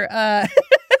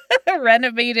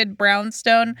renovated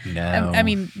brownstone. No. I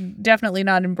mean, definitely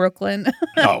not in Brooklyn.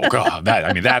 Oh God,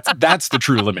 that's the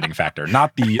true limiting factor,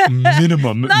 not the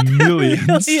minimum not the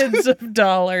millions of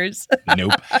dollars.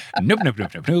 Nope.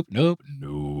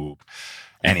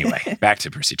 Anyway, back to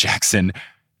Percy Jackson.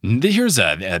 Here's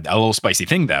a little spicy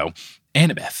thing though.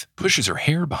 Annabeth pushes her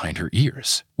hair behind her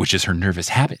ears, which is her nervous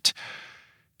habit.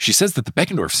 She says that the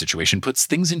Beckendorf situation puts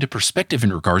things into perspective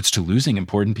in regards to losing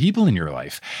important people in your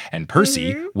life. And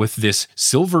Percy, with this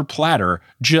silver platter,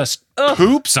 just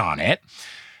poops on it.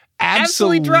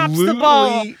 Absolutely drops the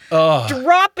ball.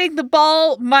 Dropping the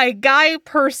ball, my guy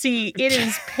Percy. It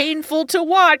is painful to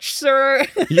watch, sir.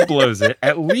 He blows it.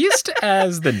 At least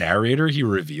as the narrator, he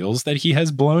reveals that he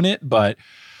has blown it. But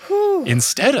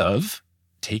instead of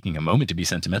taking a moment to be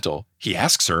sentimental, he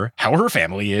asks her how her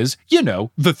family is,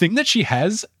 the thing that she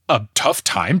has a tough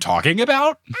time talking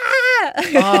about.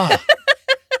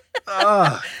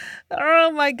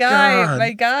 Oh, my guy,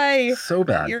 my guy. So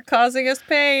bad. You're causing us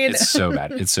pain. It's so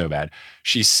bad. It's so bad.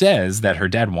 She says that her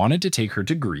dad wanted to take her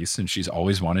to Greece and she's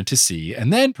always wanted to see.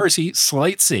 And then Percy,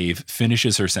 slight save,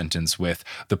 finishes her sentence with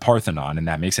the Parthenon. And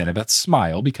that makes Annabeth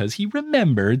smile because he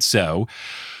remembered. So,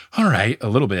 all right, a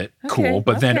little bit cool.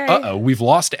 But then, we've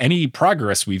lost any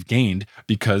progress we've gained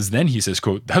because then he says,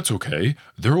 quote, that's okay.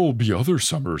 There will be other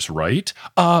summers, right?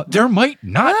 There might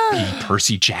not be,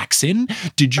 Percy Jackson.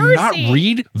 Did you not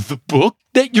read the book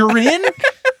that you're in?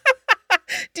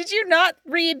 Did you not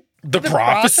read the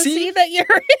prophecy that you're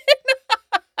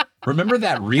in? Remember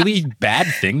that really bad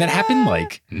thing that happened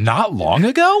like not long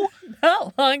ago?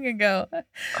 Not long ago.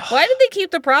 Why did they keep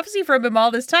the prophecy from him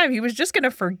all this time? He was just going to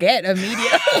forget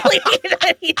immediately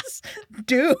that he's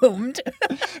doomed.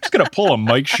 Just going to pull a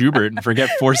Mike Schubert and forget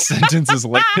 4 sentences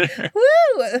later.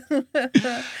 Woo!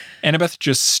 Annabeth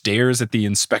just stares at the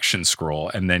inspection scroll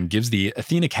and then gives the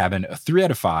Athena cabin a 3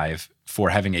 out of 5 for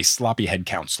having a sloppy head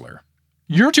counselor.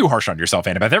 You're too harsh on yourself,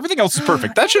 Annabeth. Everything else is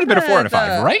perfect. That should have been a 4 out of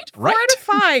 5, right? 4 out of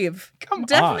 5. Come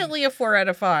Definitely on. A 4 out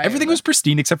of 5. Everything was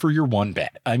pristine except for your one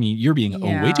bet. I mean, you're being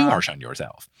way too harsh on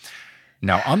yourself.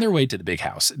 Now, on their way to the big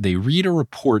house, they read a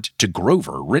report to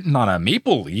Grover written on a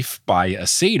maple leaf by a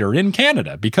satyr in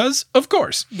Canada because, of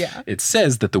course, it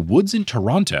says that the woods in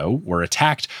Toronto were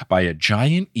attacked by a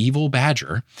giant evil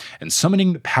badger and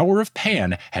summoning the power of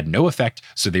Pan had no effect,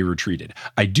 so they retreated.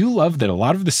 I do love that a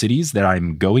lot of the cities that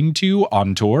I'm going to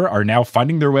on tour are now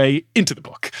finding their way into the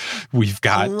book. We've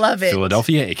got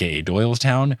Philadelphia, aka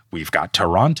Doylestown. We've got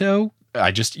Toronto.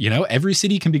 I just, every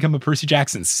city can become a Percy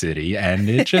Jackson city and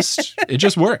it just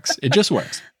works. It just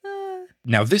works.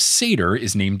 Now, this satyr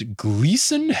is named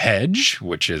Gleason Hedge,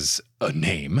 which is a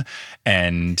name,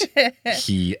 and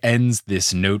he ends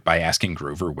this note by asking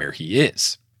Grover where he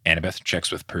is. Annabeth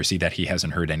checks with Percy that he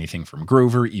hasn't heard anything from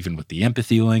Grover, even with the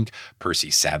empathy link.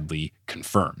 Percy sadly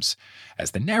confirms.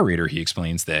 As the narrator, he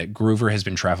explains that Grover has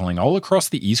been traveling all across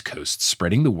the East Coast,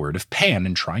 spreading the word of Pan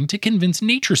and trying to convince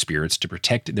nature spirits to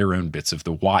protect their own bits of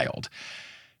the wild.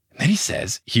 Then he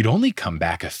says he'd only come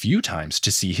back a few times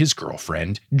to see his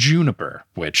girlfriend, Juniper,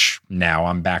 which now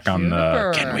I'm back on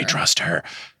the can we trust her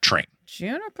train.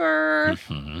 Juniper.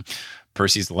 Mm-hmm.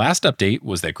 Percy's last update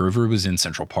was that Grover was in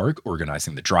Central Park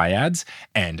organizing the Dryads,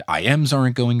 and IMs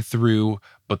aren't going through,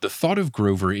 but the thought of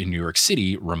Grover in New York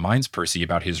City reminds Percy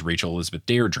about his Rachel Elizabeth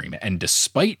Dare dream, and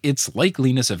despite its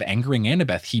likeliness of angering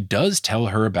Annabeth, he does tell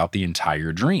her about the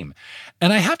entire dream.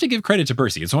 And I have to give credit to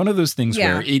Percy. It's one of those things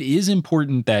where it is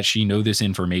important that she know this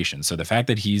information, so the fact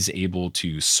that he's able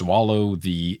to swallow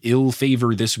the ill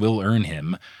favor this will earn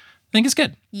him, I think it's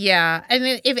good. Yeah.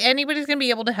 And if anybody's going to be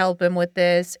able to help him with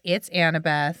this, it's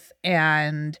Annabeth.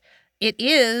 And it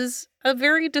is a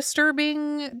very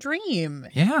disturbing dream.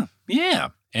 Yeah. Yeah.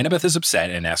 Annabeth is upset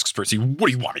and asks Percy, what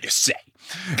do you want me to say?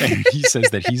 And he says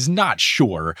that he's not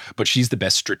sure, but she's the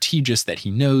best strategist that he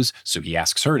knows. So he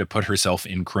asks her to put herself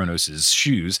in Kronos'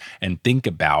 shoes and think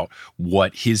about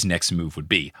what his next move would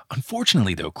be.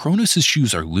 Unfortunately, though, Kronos'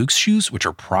 shoes are Luke's shoes, which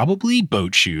are probably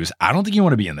boat shoes. I don't think you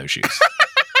want to be in those shoes.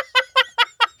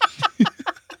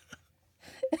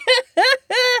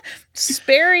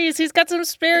 Sperry's. He's got some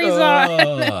Sperry's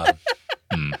on.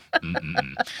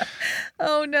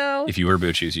 Oh, no. If you wear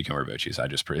boat shoes, you can wear boat shoes.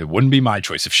 It wouldn't be my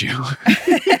choice of shoe.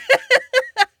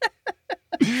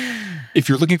 If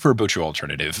you're looking for a boat shoe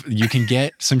alternative, you can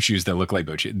get some shoes that look like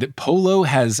boat shoes. Polo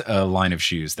has a line of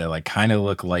shoes that like kind of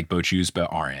look like boat shoes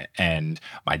but aren't. And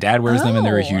my dad wears them and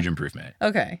they're a huge improvement.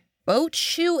 Okay. Boat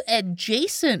shoe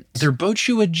adjacent. They're boat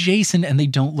shoe adjacent and they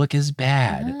don't look as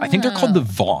bad. I think they're called the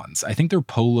Vaughns. I think they're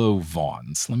Polo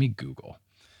Vaughns. Let me Google.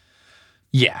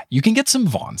 Yeah, you can get some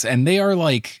Vaughns and they are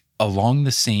like along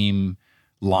the same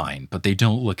line, but they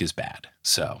don't look as bad.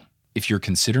 So if you're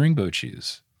considering boat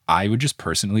shoes, I would just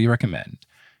personally recommend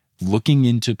looking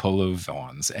into Polo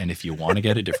Vaughns. And if you want to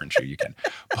get a different shoe, you can.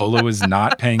 Polo is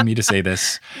not paying me to say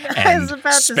this. And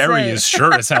Sperry is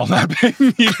sure as hell not paying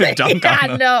me to dunk on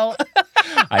them. No.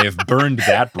 I have burned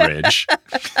that bridge.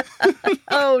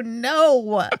 Oh,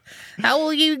 no. How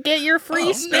will you get your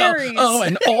free Sperry's? No. Oh,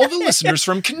 and all the listeners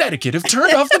from Connecticut have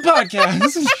turned off the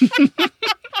podcast.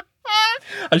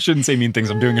 I shouldn't say mean things.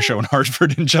 I'm doing a show in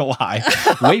Hartford in July.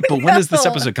 Wait, but when is this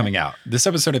episode coming out? This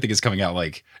episode, I think, is coming out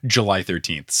like July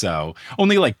 13th. So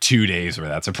only like 2 days where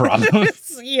that's a problem.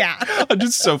 Yeah. I'm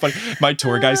just so funny. My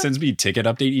tour guy sends me ticket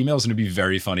update emails, and it'd be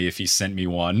very funny if he sent me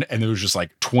one and there was just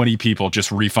like 20 people just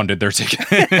refunded their tickets.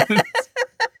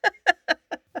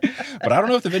 But I don't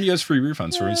know if the venue has free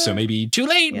refunds for it, so maybe too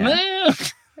late. Yeah.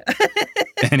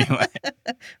 Anyway.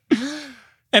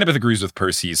 Annabeth agrees with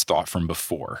Percy's thought from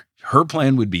before. Her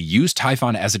plan would be use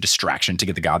Typhon as a distraction to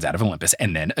get the gods out of Olympus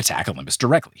and then attack Olympus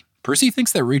directly. Percy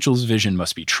thinks that Rachel's vision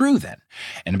must be true then.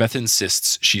 Annabeth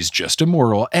insists she's just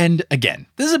immortal. And again,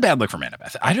 this is a bad look from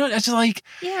Annabeth.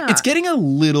 It's getting a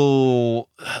little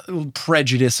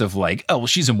prejudice of like, oh, well,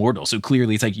 she's immortal. So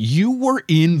clearly it's like you were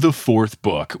in the fourth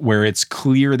book where it's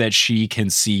clear that she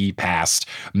can see past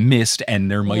mist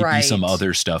and there might be some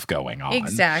other stuff going on.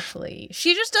 Exactly.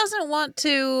 She just doesn't want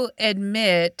to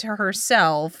admit to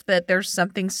herself that there's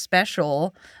something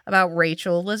special about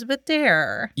Rachel Elizabeth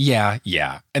Dare. Yeah.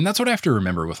 And that's what I have to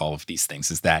remember with all of these things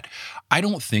is that I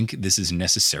don't think this is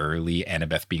necessarily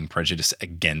Annabeth being prejudiced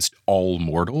against all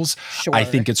mortals. Sure. I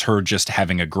think it's her just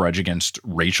having a grudge against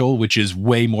Rachel, which is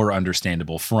way more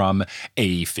understandable from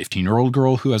a 15-year-old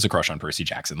girl who has a crush on Percy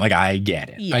Jackson. Like, I get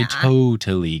it. Yeah. I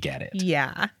totally get it.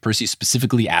 Yeah. Percy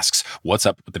specifically asks, what's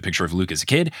up with the picture of Luke as a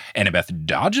kid? Annabeth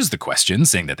dodges the question,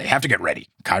 saying that they have to get ready.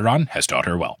 Chiron has taught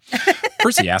her well.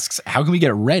 Percy asks, how can we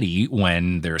get ready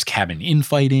when there's cabin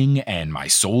infighting and my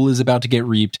soul is about to get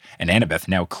reaped? And Annabeth,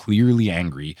 now clearly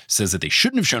angry, says that they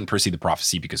shouldn't have shown Percy the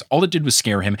prophecy because all it did was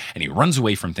scare him and he runs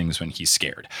away from things when he's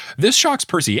scared. This shocks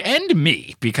Percy and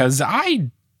me because I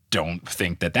don't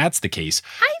think that that's the case.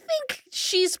 I think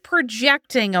she's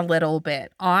projecting a little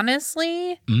bit,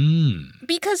 honestly.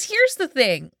 Because here's the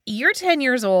thing. You're 10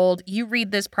 years old, you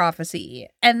read this prophecy,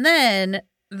 and then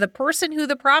the person who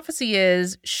the prophecy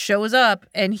is shows up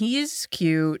and he's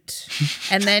cute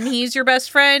and then he's your best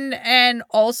friend and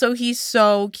also he's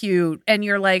so cute and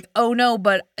you're like, oh no,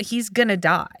 but he's gonna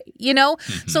die, you know?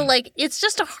 So like, it's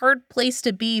just a hard place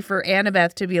to be for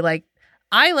Annabeth to be like,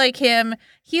 I like him.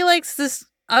 He likes this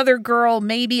other girl,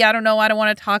 maybe, I don't know, I don't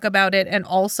want to talk about it. And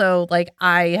also, like,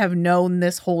 I have known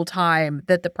this whole time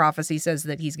that the prophecy says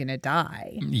that he's going to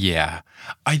die. Yeah.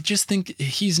 I just think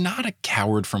he's not a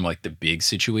coward from like the big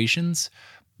situations,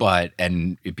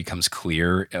 and it becomes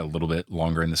clear a little bit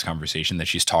longer in this conversation that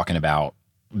she's talking about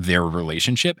their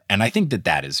relationship. And I think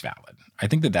that is valid. I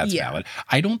think that's valid.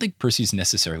 I don't think Percy's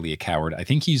necessarily a coward. I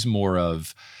think he's more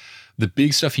of the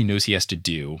big stuff he knows he has to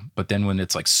do, but then when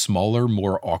it's like smaller,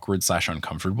 more awkward /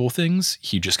 uncomfortable things,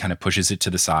 he just kind of pushes it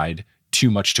to the side too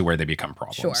much to where they become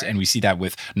problems. Sure. And we see that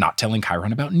with not telling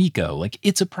Chiron about Nico. Like,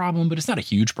 it's a problem, but it's not a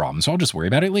huge problem, so I'll just worry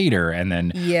about it later. And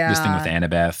then this thing with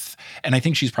Annabeth. And I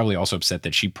think she's probably also upset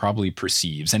that she probably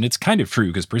perceives, and it's kind of true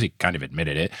because Percy kind of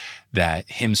admitted it, that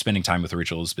him spending time with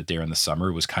Rachel Elizabeth Dare in the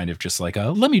summer was kind of just like,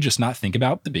 let me just not think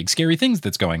about the big scary things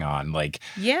that's going on. Like,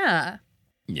 yeah.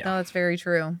 No, that's very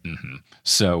true. Mm-hmm.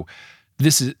 So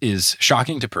this is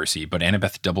shocking to Percy, but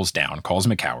Annabeth doubles down, calls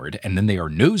him a coward, and then they are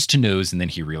nose to nose, and then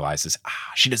he realizes,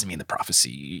 she doesn't mean the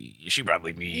prophecy. She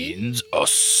probably means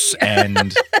us.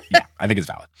 And I think it's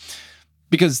valid.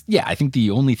 Because, I think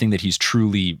the only thing that he's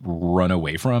truly run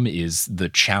away from is the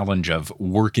challenge of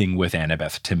working with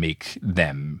Annabeth to make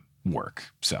them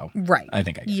work. So I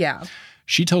think I get it.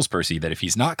 She tells Percy that if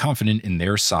he's not confident in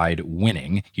their side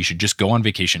winning, he should just go on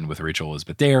vacation with Rachel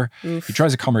Elizabeth Dare. Oof. He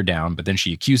tries to calm her down, but then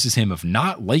she accuses him of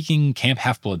not liking Camp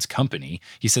Half-Blood's company.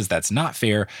 He says that's not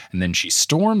fair, and then she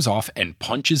storms off and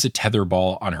punches a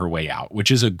tetherball on her way out,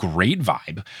 which is a great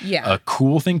vibe. A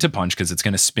cool thing to punch because it's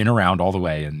going to spin around all the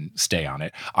way and stay on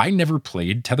it. I never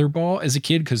played tetherball as a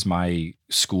kid because my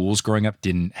schools growing up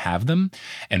didn't have them.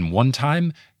 And one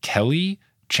time, Kelly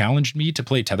challenged me to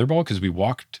play tetherball because we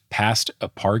walked past a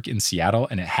park in Seattle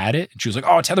and it had it. And she was like,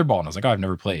 tetherball. And I was like, I've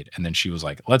never played. And then she was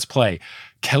like, let's play.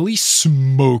 Kelly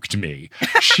smoked me.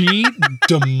 She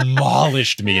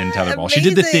demolished me in tetherball. Amazing. She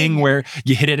did the thing where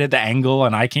you hit it at the angle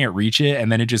and I can't reach it. And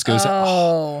then it just goes.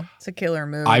 It's a killer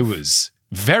move. I was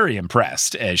very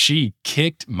impressed as she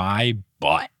kicked my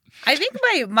butt. I think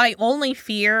my only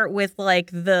fear with like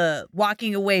the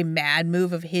walking away mad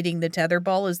move of hitting the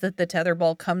tetherball is that the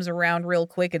tetherball comes around real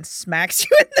quick and smacks you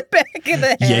in the back of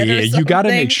the head. Yeah. You got to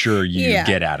make sure you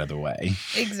get out of the way.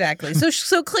 Exactly.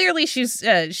 So clearly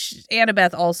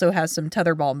Annabeth also has some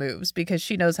tetherball moves because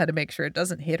she knows how to make sure it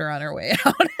doesn't hit her on her way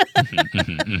out.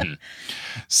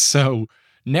 So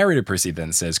narrator Percy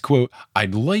then says, quote,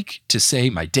 I'd like to say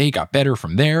my day got better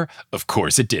from there. Of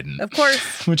course it didn't. Of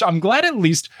course. Which I'm glad at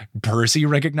least Percy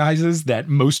recognizes that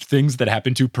most things that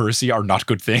happen to Percy are not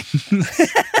good things.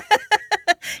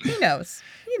 He knows.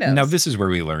 Now, this is where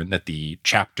we learn that the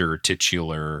chapter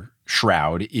titular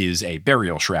shroud is a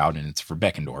burial shroud, and it's for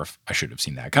Beckendorf. I should have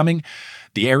seen that coming.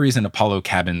 The Ares and Apollo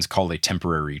cabins call a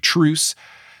temporary truce.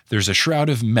 There's a shroud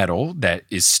of metal that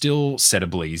is still set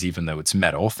ablaze, even though it's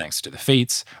metal, thanks to the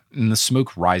fates, and the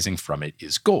smoke rising from it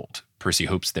is gold. Percy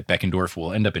hopes that Beckendorf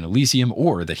will end up in Elysium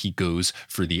or that he goes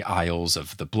for the Isles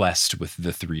of the Blessed with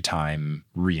the 3-time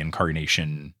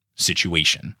reincarnation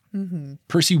situation. Mm-hmm.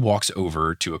 Percy walks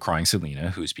over to a crying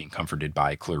Selena, who's being comforted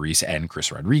by Clarice and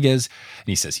Chris Rodriguez, and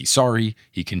he says he's sorry.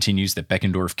 He continues that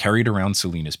Beckendorf carried around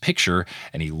Selena's picture,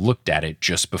 and he looked at it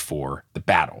just before the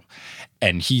battle.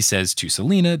 And he says to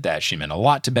Selena that she meant a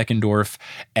lot to Beckendorf,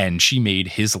 and she made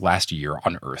his last year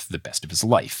on Earth the best of his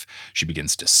life. She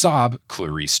begins to sob.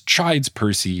 Clarice chides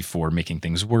Percy for making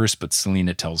things worse, but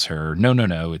Selena tells her,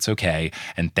 no, it's okay,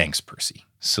 and thanks, Percy.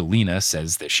 Selena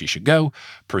says that she should go.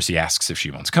 Percy asks if she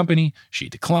wants company. She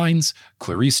declines.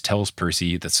 Clarice tells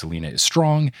Percy that Selena is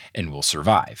strong and will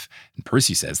survive. And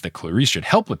Percy says that Clarice should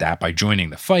help with that by joining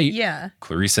the fight. Yeah.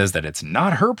 Clarice says that it's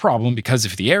not her problem because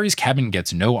if the Ares cabin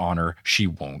gets no honor, she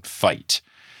won't fight.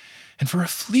 And for a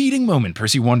fleeting moment,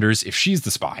 Percy wonders if she's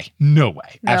the spy. No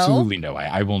way. No? Absolutely no way.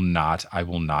 I will not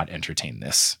entertain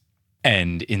this.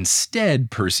 And instead,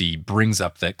 Percy brings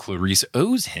up that Clarice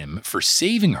owes him for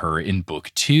saving her in book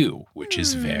 2, which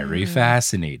is very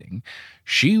fascinating.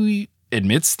 She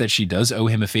admits that she does owe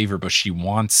him a favor, but she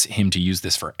wants him to use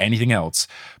this for anything else.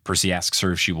 Percy asks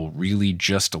her if she will really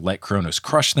just let Kronos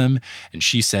crush them, and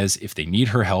she says if they need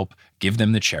her help, give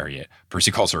them the chariot.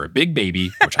 Percy calls her a big baby,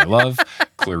 which I love.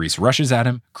 Clarice rushes at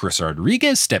him. Chris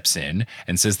Rodriguez steps in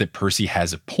and says that Percy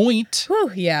has a point.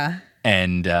 Whew, yeah.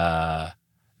 And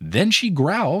then she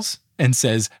growls and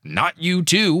says, not you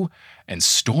too, and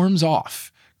storms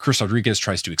off. Chris Rodriguez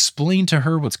tries to explain to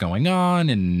her what's going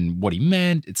on and what he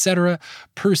meant, etc.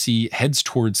 Percy heads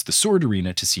towards the sword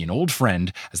arena to see an old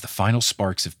friend as the final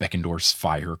sparks of Beckendorf's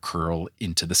fire curl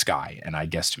into the sky. And I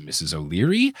guessed Mrs.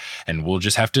 O'Leary. And we'll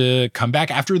just have to come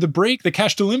back after the break, the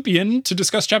Cached Olympian, to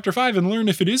discuss Chapter 5 and learn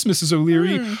if it is Mrs.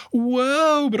 O'Leary.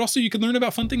 Whoa! But also you can learn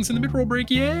about fun things in the mid-roll break.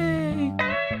 Yay!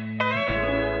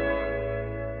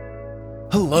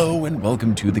 Hello and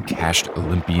welcome to the Cached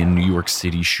Olympian New York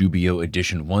City Shubio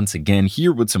edition once again,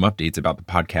 here with some updates about the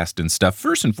podcast and stuff.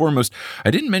 First and foremost,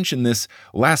 I didn't mention this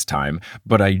last time,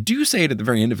 but I do say it at the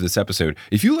very end of this episode.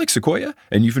 If you like Sequoia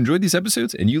and you've enjoyed these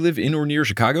episodes and you live in or near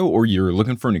Chicago, or you're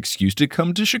looking for an excuse to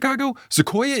come to Chicago,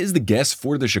 Sequoia is the guest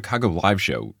for the Chicago live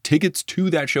show. Tickets to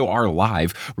that show are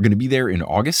live. We're going to be there in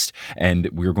August, and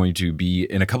we're going to be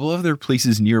in a couple other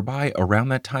places nearby around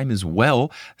that time as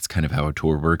well. That's kind of how a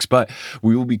tour works, but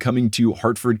we will be coming to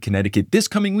Hartford, Connecticut this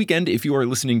coming weekend if you are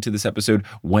listening to this episode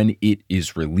when it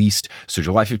is released. So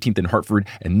July 15th in Hartford,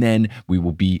 and then we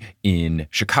will be in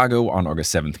Chicago on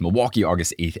August 7th, Milwaukee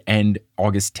August 8th, and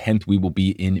August 10th we will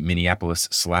be in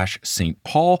Minneapolis/St.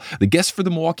 Paul. The guests for the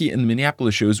Milwaukee and the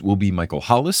Minneapolis shows will be Michael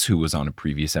Hollis, who was on a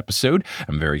previous episode.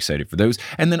 I'm very excited for those.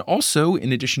 And then also,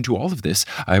 in addition to all of this,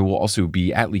 I will also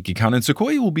be at LeakyCon, and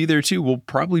Sequoia will be there too. We'll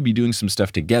probably be doing some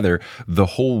stuff together the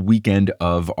whole weekend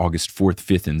of August 4th,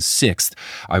 5th, and 6th.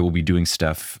 I will be doing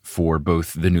stuff for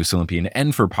both the Newest Olympian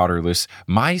and for Potterless.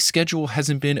 My schedule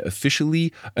hasn't been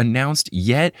officially announced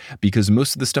yet because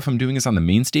most of the stuff I'm doing is on the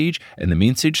main stage, and the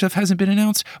main stage stuff hasn't been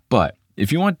announced. But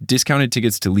if you want discounted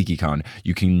tickets to LeakyCon,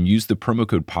 you can use the promo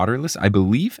code Potterless, I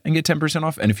believe, and get 10%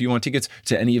 off. And if you want tickets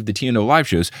to any of the TNO live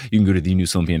shows, you can go to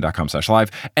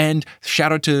thenewestolympian.com/live. And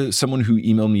shout out to someone who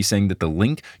emailed me saying that the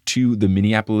link to the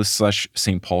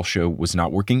Minneapolis/St. Paul show was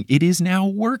not working. It is now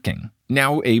working.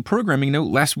 Now, a programming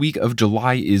note, last week of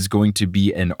July is going to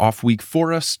be an off week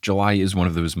for us. July is one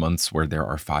of those months where there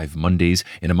are 5 Mondays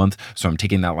in a month, so I'm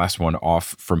taking that last one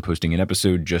off from posting an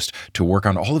episode just to work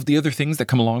on all of the other things that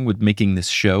come along with making this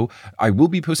show. I will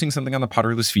be posting something on the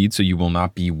Potterless feed, so you will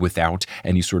not be without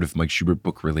any sort of Mike Schubert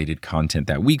book-related content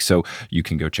that week, so you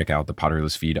can go check out the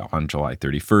Potterless feed on July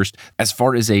 31st. As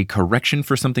far as a correction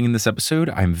for something in this episode,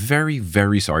 I'm very,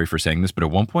 very sorry for saying this, but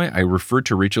at one point I referred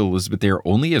to Rachel Elizabeth Dare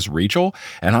only as Rachel,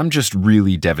 and I'm just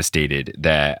really devastated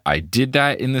that I did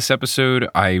that in this episode.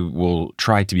 I will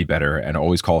try to be better and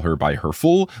always call her by her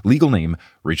full legal name,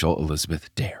 Rachel Elizabeth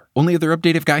Dare. Only other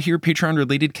update I've got here, Patreon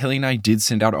related, Kelly and I did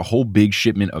send out a whole big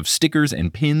shipment of stickers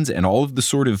and pins and all of the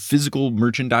sort of physical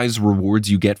merchandise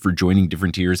rewards you get for joining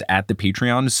different tiers at the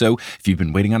Patreon. So if you've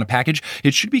been waiting on a package,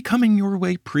 it should be coming your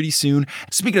way pretty soon.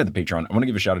 Speaking of the Patreon, I want to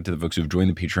give a shout out to the folks who have joined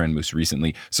the Patreon most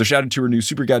recently. So shout out to our new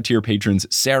Super God tier patrons,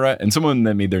 Sarah, and someone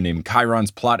that made their name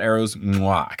Chiron's Plot Arrows.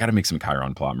 Mwah, I gotta make some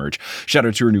Chiron plot merch. Shout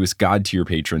out to our newest God tier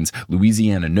patrons,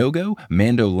 Louisiana Nogo,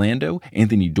 Mando Lando,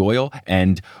 Anthony Doyle,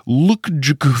 and Look.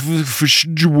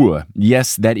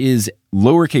 Yes, that is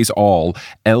lowercase all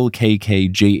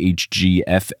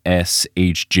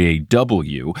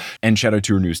LKKJHGFSHJW. And shout out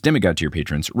to our newest demigod tier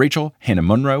patrons, Rachel, Hannah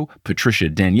Munro, Patricia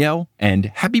Danielle, and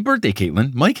happy birthday,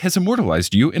 Caitlin. Mike has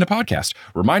immortalized you in a podcast.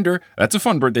 Reminder, that's a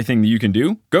fun birthday thing that you can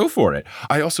do. Go for it.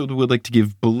 I also would like to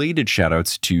give belated shout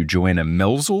outs to Joanna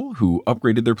Melzel, who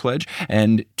upgraded their pledge,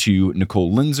 and to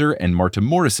Nicole Linzer and Marta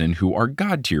Morrison, who are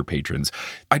God tier patrons.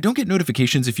 I don't get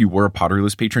notifications if you were a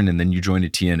Potterless patron and then you join a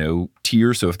TNO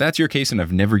tier. So if that's your case and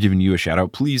I've never given you a shout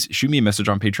out, please shoot me a message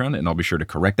on Patreon and I'll be sure to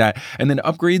correct that. And then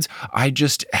upgrades, I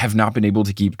just have not been able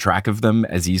to keep track of them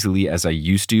as easily as I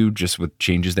used to, just with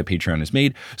changes that Patreon has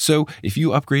made. So if you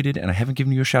upgraded and I haven't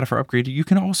given you a shout out for upgraded, you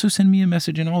can also send me a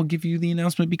message and I'll give you the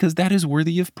announcement because that is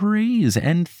worthy of praise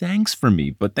and thanks from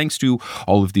me. But thanks to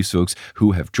all of these folks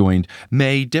who have joined.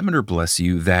 May Demeter bless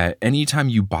you that anytime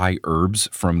you buy herbs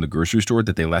from the grocery store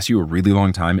that they last you a really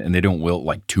long time and they don't wilt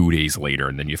like 2 days later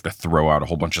and then you have to throw out a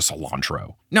whole bunch of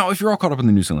cilantro. Now, if you're all caught up in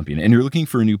the News Olympian and you're looking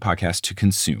for a new podcast to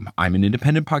consume, I'm an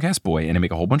independent podcast boy and I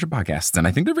make a whole bunch of podcasts and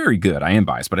I think they're very good. I am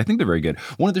biased, but I think they're very good.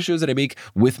 One of the shows that I make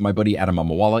with my buddy Adam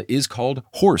Amawala is called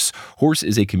Horse. Horse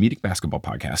is a comedic basketball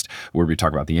podcast where we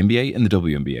talk about the NBA and the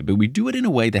WNBA, but we do it in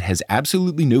a way that has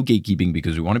absolutely no gatekeeping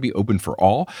because we want to be open for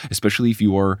all, especially if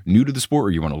you are new to the sport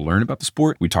or you want to learn about the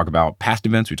sport. We talk about past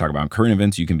events. We talk about current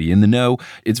events. You can be in the know.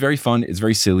 It's very fun. It's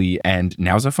very silly. And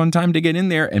now's a fun time to get in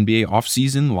there. NBA off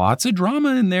season, lots of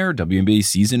drama in there. WNBA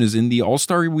season is in the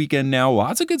All-Star weekend now.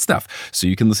 Lots of good stuff. So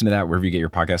you can listen to that wherever you get your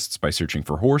podcasts by searching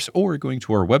for Horse or going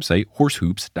to our website,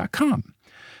 horsehoops.com.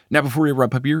 Now, before we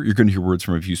wrap up here, you're going to hear words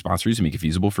from a few sponsors who make it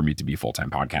feasible for me to be a full-time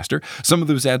podcaster. Some of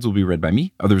those ads will be read by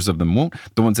me. Others of them won't.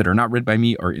 The ones that are not read by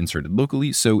me are inserted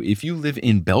locally. So if you live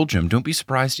in Belgium, don't be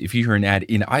surprised if you hear an ad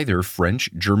in either French,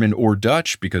 German, or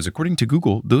Dutch, because according to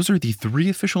Google, those are the 3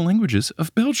 official languages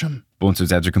of Belgium. But once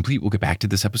those ads are complete, we'll get back to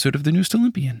this episode of The Newest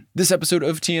Olympian. This episode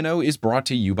of TNO is brought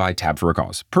to you by Tab for a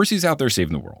Cause. Percy's out there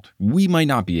saving the world. We might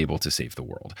not be able to save the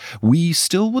world. We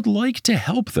still would like to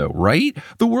help though, right?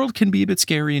 The world can be a bit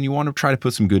scary and you want to try to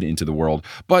put some good into the world,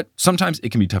 but sometimes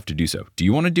it can be tough to do so. Do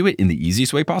you want to do it in the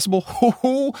easiest way possible?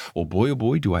 Well, boy, oh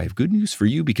boy, do I have good news for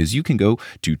you, because you can go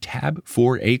to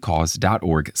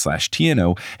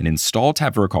tabforacause.org/TNO and install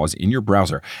Tab for a Cause in your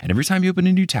browser. And every time you open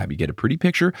a new tab, you get a pretty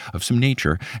picture of some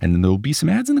nature, and then there'll be some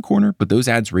ads in the corner, but those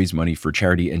ads raise money for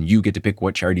charity and you get to pick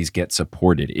what charities get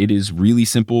supported. It is really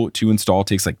simple to install. It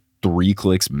takes like 3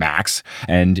 clicks max,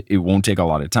 and it won't take a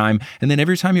lot of time. And then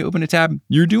every time you open a tab,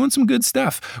 you're doing some good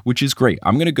stuff, which is great.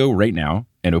 I'm going to go right now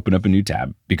and open up a new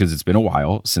tab, because it's been a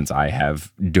while since I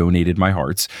have donated my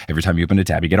hearts. Every time you open a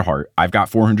tab, you get a heart. I've got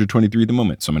 423 at the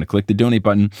moment. So I'm going to click the donate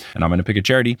button and I'm going to pick a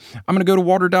charity. I'm going to go to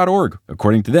water.org.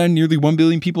 According to them, nearly 1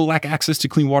 billion people lack access to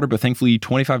clean water, but thankfully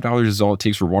 $25 is all it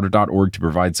takes for water.org to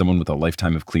provide someone with a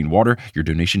lifetime of clean water. Your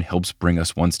donation helps bring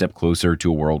us one step closer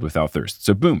to a world without thirst.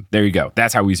 So boom, there you go.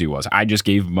 That's how easy it was. I just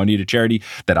gave money to charity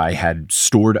that I had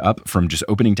stored up from just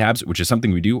opening tabs, which is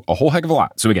something we do a whole heck of a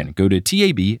lot. So again, go to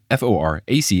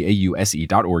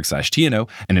tabforacause.org/TNO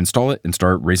and install it and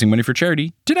start raising money for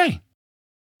charity today.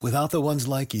 Without the ones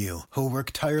like you, who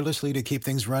work tirelessly to keep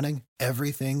things running,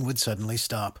 everything would suddenly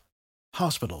stop.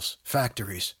 Hospitals,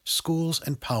 factories, schools,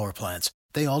 and power plants,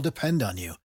 they all depend on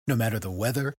you. No matter the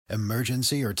weather,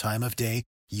 emergency, or time of day,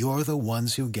 you're the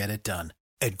ones who get it done.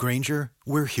 At Grainger,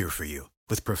 we're here for you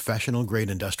with professional-grade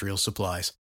industrial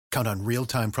supplies. Count on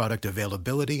real-time product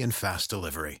availability and fast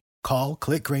delivery. Call,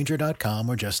 clickgrainger.com,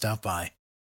 or just stop by.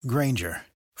 Grainger,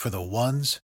 for the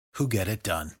ones who get it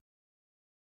done.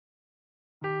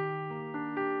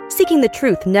 Seeking the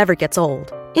truth never gets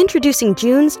old. Introducing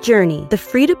June's Journey, the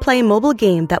free-to-play mobile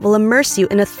game that will immerse you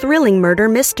in a thrilling murder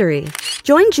mystery.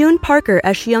 Join June Parker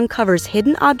as she uncovers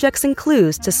hidden objects and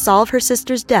clues to solve her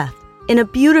sister's death in a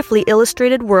beautifully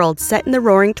illustrated world set in the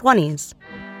Roaring '20s.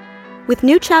 With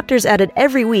new chapters added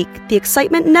every week, the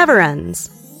excitement never ends.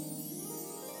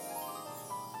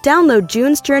 Download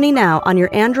June's Journey now on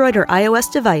your Android or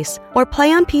iOS device, or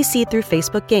play on PC through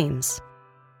Facebook Games.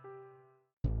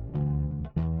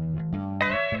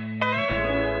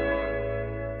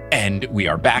 And we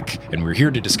are back, and we're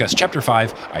here to discuss Chapter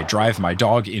 5, I Drive My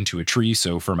Dog Into a Tree.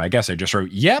 So for my guess, I just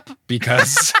wrote, yep,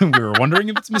 because we were wondering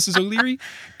if it's Mrs. O'Leary.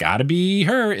 Gotta be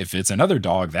her. If it's another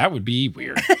dog, that would be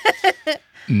weird.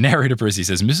 Narrator Percy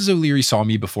says, Mrs. O'Leary saw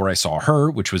me before I saw her,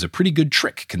 which was a pretty good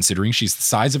trick considering she's the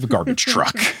size of a garbage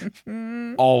truck.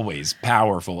 Always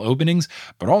powerful openings,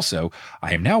 but also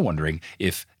I am now wondering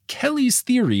if Kelly's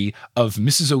theory of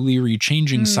Mrs. O'Leary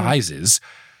changing sizes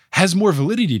has more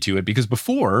validity to it, because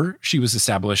before she was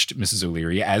established, Mrs.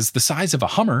 O'Leary, as the size of a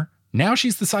Hummer. Now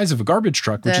she's the size of a garbage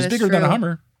truck, which is bigger than a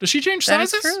Hummer. Does she change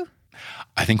sizes? That is true.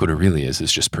 I think what it really is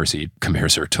just Percy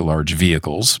compares her to large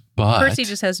vehicles, but... Percy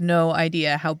just has no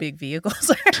idea how big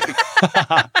vehicles are.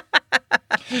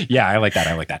 Yeah, I like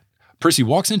that. Percy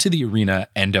walks into the arena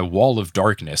and a wall of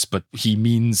darkness, but he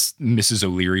means Mrs.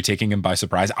 O'Leary taking him by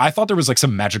surprise. I thought there was like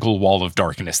some magical wall of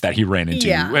darkness that he ran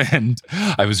into, and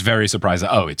I was very surprised.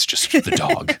 Oh, it's just the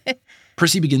dog.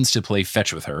 Percy begins to play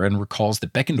fetch with her and recalls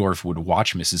that Beckendorf would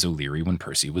watch Mrs. O'Leary when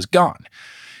Percy was gone.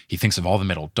 He thinks of all the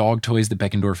metal dog toys that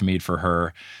Beckendorf made for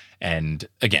her. And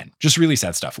again, just really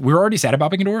sad stuff. We're already sad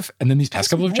about Beckendorf, and then these past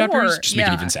couple of chapters just make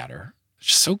it even sadder. It's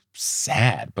just so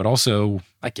sad, but also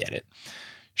I get it.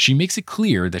 She makes it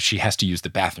clear that she has to use the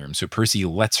bathroom, so Percy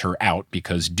lets her out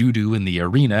because doo-doo in the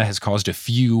arena has caused a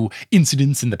few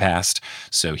incidents in the past.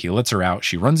 So he lets her out,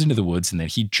 she runs into the woods, and then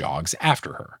he jogs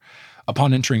after her.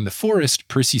 Upon entering the forest,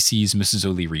 Percy sees Mrs.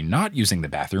 O'Leary not using the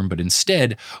bathroom, but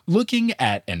instead looking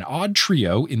at an odd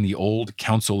trio in the old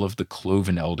Council of the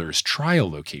Cloven Elders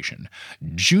trial location.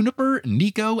 Juniper,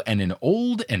 Nico, and an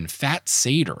old and fat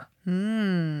satyr.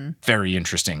 Very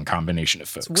interesting combination of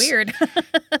folks. It's weird.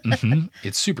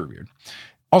 It's super weird.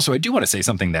 Also, I do want to say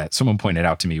something that someone pointed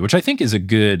out to me, which I think is a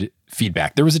good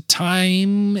feedback. There was a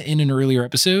time in an earlier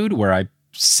episode where I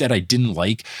said I didn't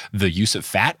like the use of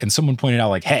fat, and someone pointed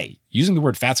out like, hey, using the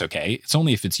word fat's okay. It's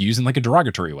only if it's used in like a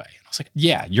derogatory way. And I was like,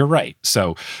 yeah, you're right.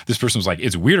 So this person was like,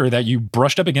 it's weirder that you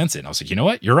brushed up against it. And I was like, you know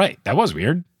what? You're right. That was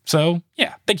weird. So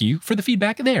yeah, thank you for the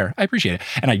feedback there. I appreciate it.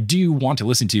 And I do want to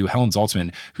listen to Helen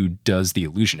Zaltzman, who does The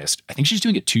Illusionist. I think she's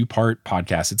doing a 2-part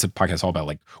podcast. It's a podcast all about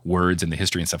like words and the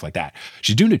history and stuff like that.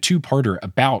 She's doing a 2-parter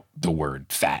about the word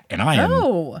fat. And I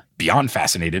am beyond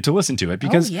fascinated to listen to it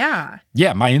because yeah,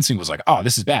 my instinct was like, oh,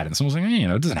 this is bad. And someone was like,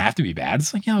 it doesn't have to be bad.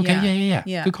 It's like, yeah, okay,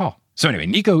 yeah. Good call. So anyway,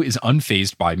 Nico is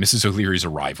unfazed by Mrs. O'Leary's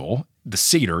arrival. The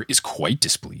satyr is quite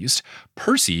displeased.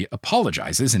 Percy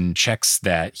apologizes and checks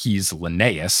that he's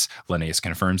Linnaeus. Linnaeus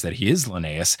confirms that he is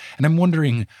Linnaeus. And I'm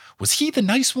wondering, was he the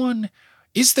nice one?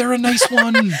 Is there a nice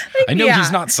one? I know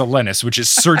he's not Silenus, which is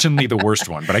certainly the worst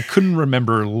one, but I couldn't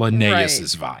remember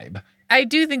Linnaeus's vibe. I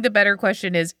do think the better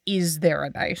question is there a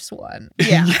nice one?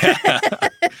 Yeah.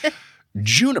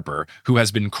 Juniper, who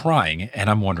has been crying, and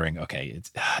I'm wondering, okay,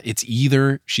 it's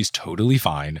either she's totally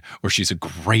fine or she's a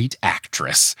great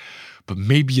actress, but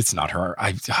maybe it's not her.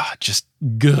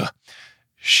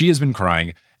 She has been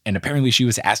crying, and apparently she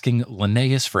was asking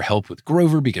Linnaeus for help with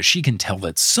Grover because she can tell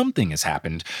that something has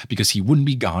happened because he wouldn't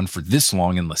be gone for this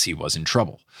long unless he was in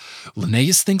trouble.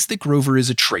 Linnaeus thinks that Grover is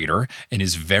a traitor and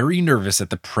is very nervous at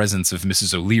the presence of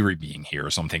Mrs. O'Leary being here.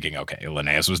 So I'm thinking, okay,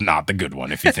 Linnaeus was not the good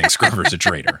one if he thinks Grover's a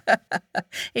traitor.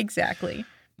 Exactly.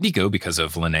 Nico, because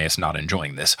of Linnaeus not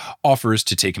enjoying this, offers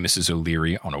to take Mrs.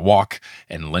 O'Leary on a walk,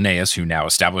 and Linnaeus, who now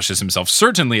establishes himself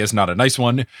certainly as not a nice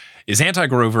one, is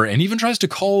anti-Grover and even tries to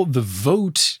call the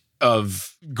vote of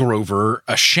Grover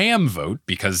a sham vote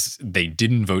because they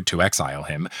didn't vote to exile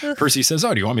him. Percy says,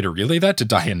 do you want me to relay that to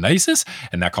Dionysus?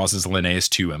 And that causes Linnaeus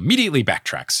to immediately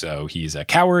backtrack. So he's a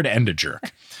coward and a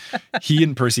jerk. He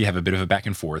and Percy have a bit of a back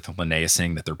and forth. Linnaeus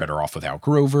saying that they're better off without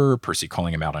Grover. Percy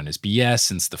calling him out on his BS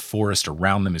since the forest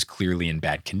around them is clearly in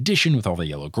bad condition with all the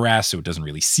yellow grass. So it doesn't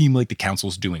really seem like the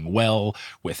council's doing well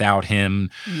without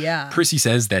him. Yeah. Percy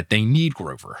says that they need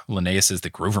Grover. Linnaeus says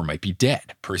that Grover might be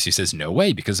dead. Percy says no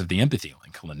way because of the empathy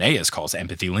link. Linnaeus calls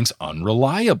empathy links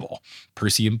unreliable.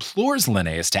 Percy implores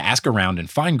Linnaeus to ask around and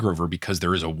find Grover because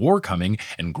there is a war coming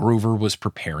and Grover was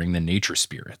preparing the nature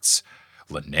spirits.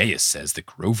 Linnaeus says that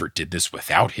Grover did this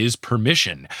without his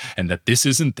permission and that this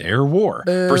isn't their war.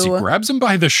 Boo. Percy grabs him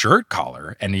by the shirt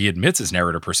collar and he admits as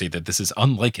narrator Percy that this is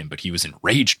unlike him, but he was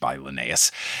enraged by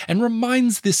Linnaeus and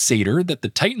reminds this satyr that the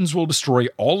Titans will destroy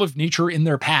all of nature in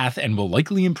their path and will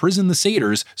likely imprison the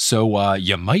satyrs, so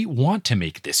you might want to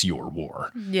make this your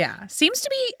war. Yeah, seems to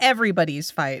be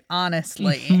everybody's fight,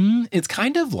 honestly. Mm-hmm. It's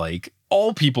kind of like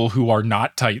all people who are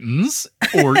not Titans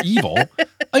or evil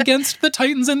against the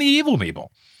Titans and the evil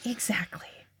people. Exactly.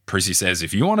 Percy says,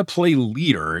 if you want to play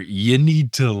leader, you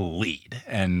need to lead.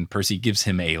 And Percy gives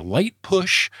him a light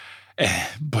push,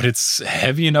 but it's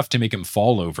heavy enough to make him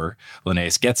fall over.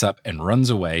 Linnaeus gets up and runs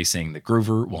away, saying that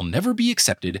Grover will never be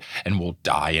accepted and will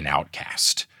die an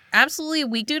outcast. Absolutely.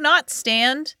 We do not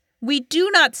stand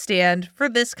for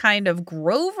this kind of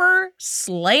Grover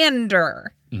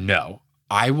slander. No.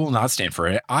 I will not stand for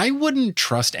it. I wouldn't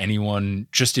trust anyone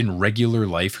just in regular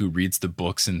life who reads the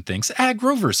books and thinks,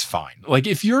 Grover's fine. Like,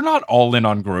 if you're not all in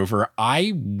on Grover,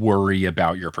 I worry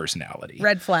about your personality.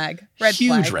 Red flag.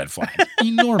 Huge red flag.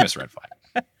 Enormous red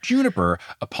flag. Juniper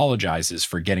apologizes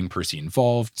for getting Percy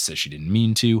involved, says she didn't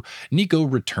mean to. Nico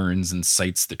returns and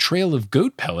cites the trail of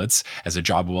goat pellets as a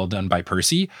job well done by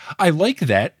Percy. I like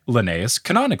that Linnaeus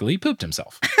canonically pooped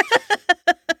himself.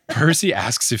 Percy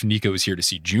asks if Nico is here to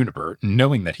see Juniper,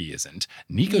 knowing that he isn't.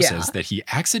 Nico says that he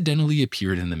accidentally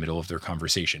appeared in the middle of their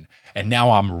conversation. And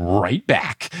now I'm right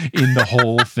back in the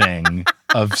whole thing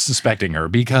of suspecting her,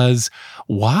 because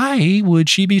why would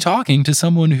she be talking to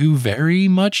someone who very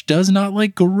much does not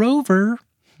like Grover?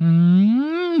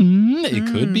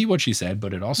 It could be what she said,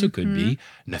 but it also could be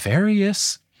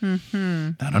nefarious.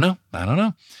 I don't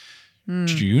know.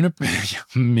 Juniper,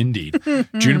 indeed.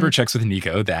 Juniper checks with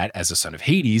Nico that as a son of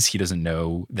Hades, he doesn't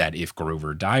know that if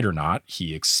Grover died or not.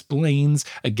 He explains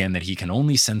again that he can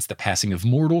only sense the passing of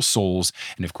mortal souls,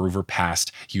 and if Grover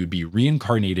passed, he would be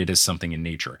reincarnated as something in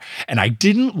nature. And I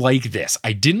didn't like this.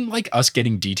 I didn't like us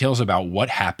getting details about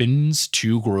what happens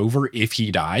to Grover if he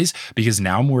dies, because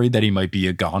now I'm worried that he might be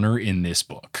a goner in this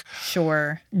book.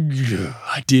 Sure.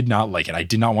 I did not like it. I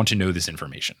did not want to know this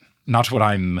information. Not what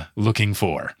I'm looking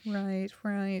for. Right.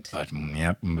 But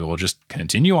yeah, we'll just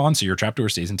continue on so your trapdoor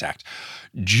stays intact.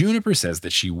 Juniper says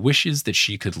that she wishes that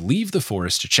she could leave the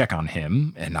forest to check on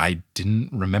him, and I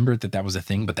didn't remember that was a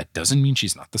thing, but that doesn't mean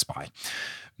she's not the spy.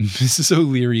 Mrs.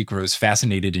 O'Leary grows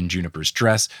fascinated in Juniper's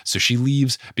dress, so she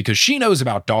leaves because she knows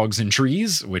about dogs and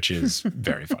trees, which is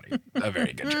very funny. A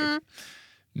very good joke.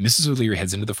 Mrs. O'Leary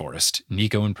heads into the forest.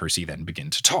 Nico and Percy then begin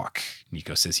to talk.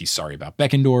 Nico says he's sorry about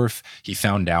Beckendorf. He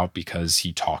found out because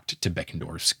he talked to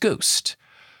Beckendorf's ghost.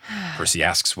 Percy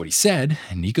asks what he said,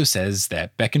 and Nico says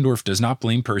that Beckendorf does not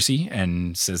blame Percy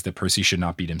and says that Percy should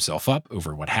not beat himself up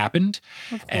over what happened.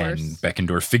 Of course. And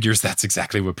Beckendorf figures that's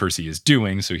exactly what Percy is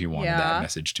doing, so he wanted that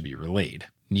message to be relayed.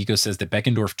 Nico says that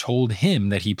Beckendorf told him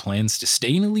that he plans to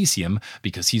stay in Elysium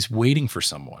because he's waiting for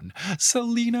someone.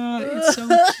 Selena, it's so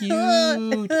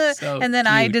cute. So and then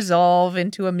cute. I dissolve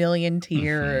into a million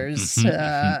tears.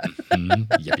 Yep.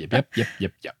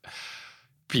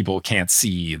 People can't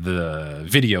see the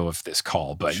video of this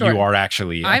call, but you are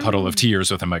actually a puddle of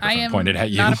tears with a microphone pointed at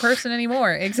you. Not a person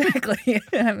anymore. Exactly.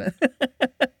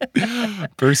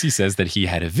 Percy says that he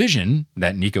had a vision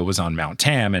that Nico was on Mount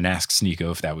Tam and asks Nico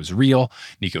if that was real.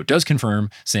 Nico does confirm,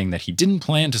 saying that he didn't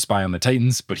plan to spy on the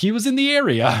Titans, but he was in the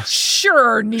area.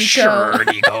 Sure, Nico. Sure,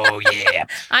 Nico, yeah.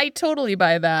 I totally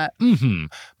buy that.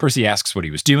 Percy asks what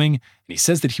he was doing, and he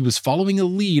says that he was following a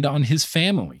lead on his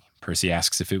family. Percy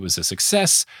asks if it was a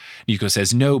success. Nico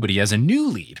says no, but he has a new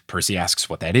lead. Percy asks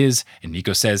what that is, and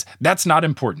Nico says, that's not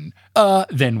important.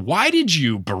 Then why did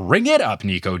you bring it up,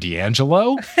 Nico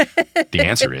D'Angelo? The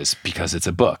answer is because it's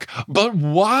a book. But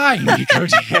why, Nico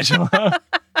D'Angelo?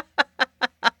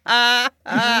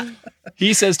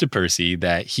 He says to Percy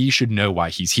that he should know why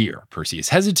he's here. Percy is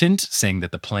hesitant, saying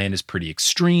that the plan is pretty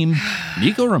extreme.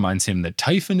 Nico reminds him that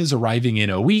Typhon is arriving in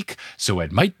a week, so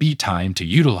it might be time to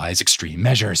utilize extreme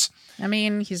measures. I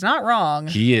mean, he's not wrong.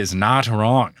 He is not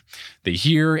wrong. They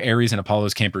hear Ares and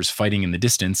Apollo's campers fighting in the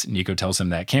distance. Nico tells him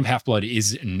that Camp Half-Blood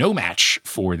is no match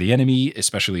for the enemy,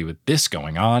 especially with this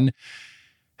going on.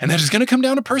 And that is going to come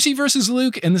down to Percy versus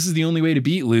Luke, and this is the only way to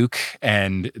beat Luke.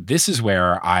 And this is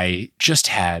where I just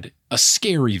had a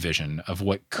scary vision of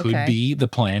what could be the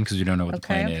plan, because we don't know what the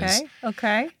plan is.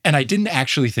 Okay. And I didn't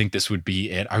actually think this would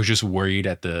be it. I was just worried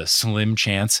at the slim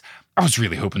chance. I was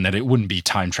really hoping that it wouldn't be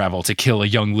time travel to kill a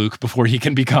young Luke before he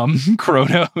can become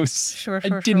Kronos. Sure.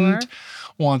 I didn't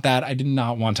want that. I did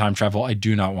not want time travel. I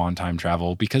do not want time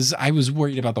travel because I was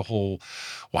worried about the whole,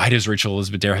 why does Rachel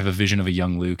Elizabeth Dare have a vision of a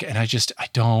young Luke? And I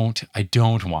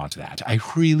don't want that. I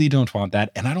really don't want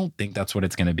that. And I don't think that's what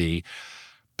it's going to be.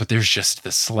 But there's just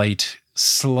the slight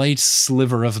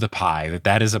sliver of the pie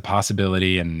that is a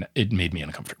possibility. And it made me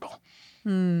uncomfortable.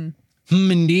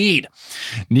 Indeed.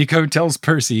 Nico tells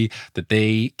Percy that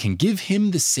they can give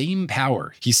him the same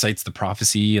power. He cites the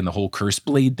prophecy and the whole cursed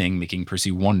blade thing, making Percy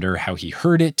wonder how he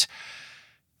heard it.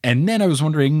 And then I was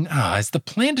wondering, is the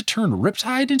plan to turn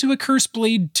Riptide into a cursed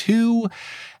blade too?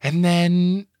 And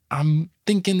then I'm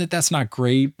thinking that that's not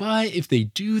great, but if they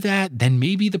do that, then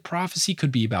maybe the prophecy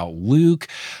could be about Luke.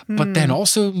 But then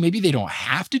also maybe they don't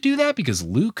have to do that because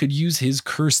Luke could use his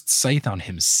cursed scythe on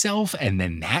himself, and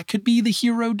then that could be the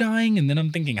hero dying. And then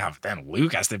I'm thinking, then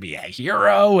Luke has to be a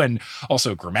hero. And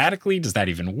also grammatically, does that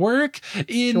even work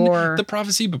in the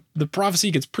prophecy? But the prophecy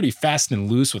gets pretty fast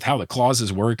and loose with how the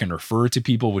clauses work and refer to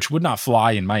people, which would not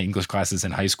fly in my English classes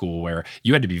in high school, where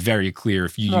you had to be very clear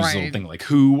if you use a little thing like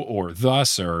who or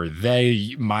thus or they.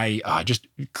 Just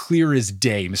clear as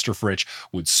day, Mr. Fritch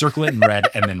would circle it in red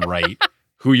and then write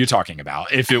who you're talking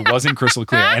about if it wasn't crystal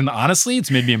clear. And honestly, it's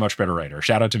made me a much better writer.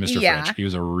 Shout out to Mr. Fritch. He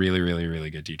was a really, really, really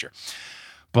good teacher.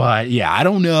 But yeah, I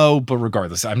don't know. But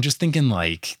regardless, I'm just thinking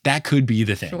like that could be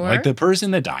the thing. Like the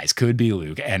person that dies could be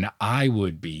Luke. And I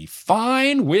would be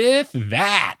fine with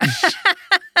that.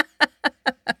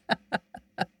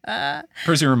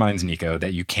 Percy reminds Nico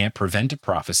that you can't prevent a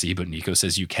prophecy, but Nico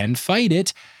says you can fight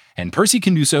it. And Percy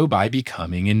can do so by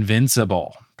becoming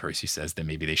invincible. Percy says that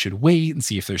maybe they should wait and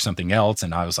see if there's something else.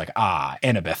 And I was like,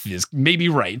 Annabeth is maybe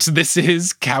right. This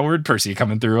is coward Percy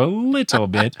coming through a little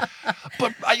bit.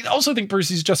 But I also think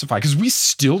Percy's justified because we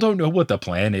still don't know what the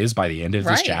plan is by the end of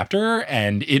this chapter.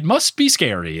 And it must be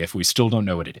scary if we still don't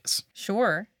know what it is.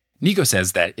 Sure. Nico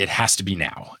says that it has to be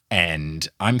now. And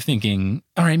I'm thinking,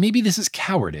 all right, maybe this is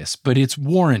cowardice, but it's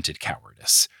warranted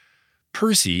cowardice.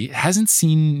 Percy hasn't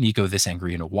seen Nico this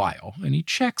angry in a while, and he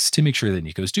checks to make sure that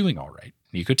Nico's doing all right.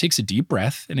 Nico takes a deep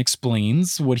breath and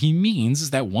explains what he means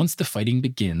is that once the fighting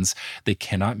begins, they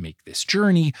cannot make this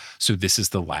journey, so this is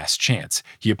the last chance.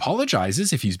 He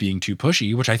apologizes if he's being too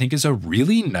pushy, which I think is a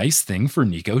really nice thing for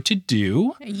Nico to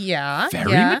do. Yeah.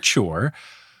 Very mature.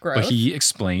 Growth. But he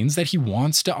explains that he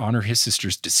wants to honor his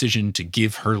sister's decision to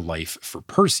give her life for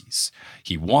Percy's.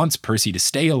 He wants Percy to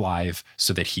stay alive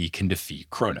so that he can defeat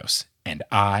Kronos. And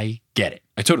I get it.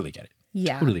 I totally get it.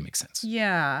 Yeah. Totally makes sense.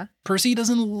 Yeah. Percy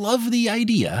doesn't love the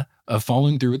idea of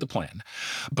following through with the plan,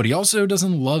 but he also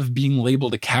doesn't love being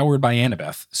labeled a coward by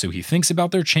Annabeth, so he thinks about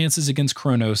their chances against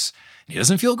Kronos. He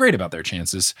doesn't feel great about their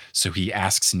chances, so he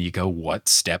asks Nico what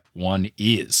step one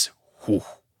is.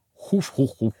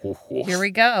 Here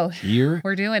we go. Here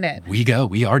we're doing it. We go.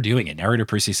 We are doing it. Narrator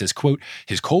Percy says, quote,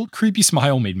 his cold, creepy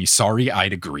smile made me sorry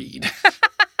I'd agreed.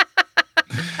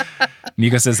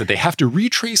 Nico says that they have to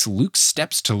retrace Luke's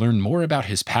steps to learn more about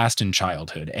his past and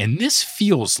childhood, and this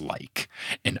feels like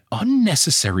an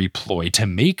unnecessary ploy to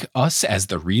make us as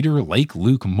the reader like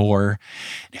Luke more.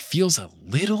 It feels a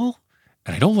little,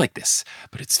 and I don't like this,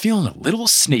 but it's feeling a little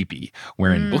Snapey,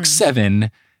 where in book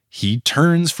 7, he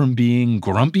turns from being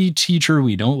grumpy teacher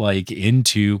we don't like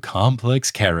into complex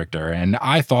character, and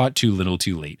I thought too little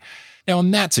too late. Now,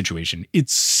 in that situation,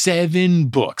 it's 7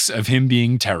 books of him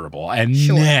being terrible, and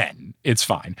then it's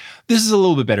fine. This is a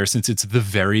little bit better since it's the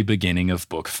very beginning of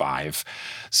book 5.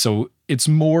 So it's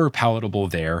more palatable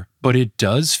there, but it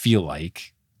does feel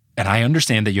like, and I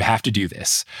understand that you have to do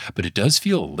this, but it does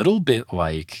feel a little bit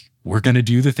like we're going to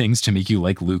do the things to make you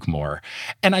like Luke more.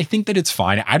 And I think that it's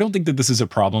fine. I don't think that this is a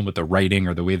problem with the writing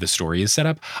or the way the story is set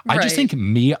up. I just think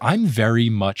I'm very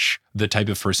much the type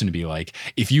of person to be like,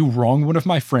 if you wrong one of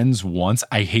my friends once,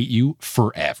 I hate you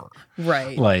forever.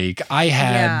 Right. Like I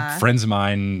had friends of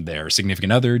mine, their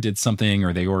significant other did something,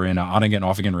 or they were in an on-again,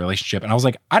 off-again relationship. And I was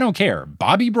like, I don't care.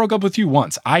 Bobby broke up with you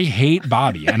once. I hate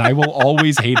Bobby. And I will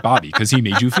always hate Bobby because he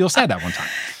made you feel sad that one time.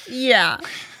 Yeah.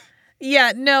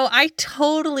 Yeah, no, I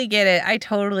totally get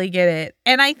it.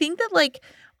 And I think that, like,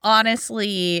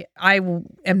 honestly, am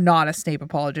not a Snape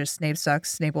apologist. Snape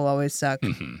sucks. Snape will always suck.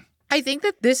 Mm-hmm. I think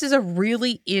that this is a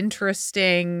really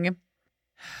interesting...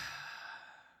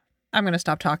 I'm going to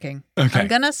stop talking. Okay. I'm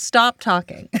going to stop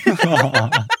talking.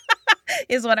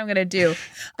 Is what I'm going to do.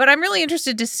 But I'm really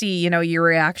interested to see, your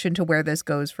reaction to where this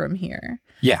goes from here.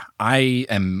 Yeah, I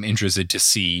am interested to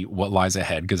see what lies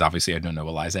ahead, because obviously I don't know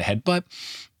what lies ahead, but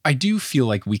I do feel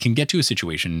like we can get to a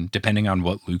situation, depending on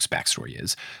what Luke's backstory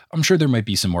is. I'm sure there might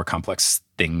be some more complex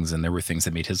things, and there were things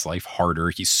that made his life harder.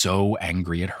 He's so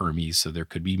angry at Hermes, so there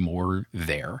could be more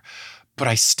there. But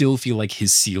I still feel like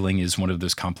his ceiling is one of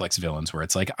those complex villains where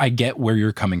it's like, I get where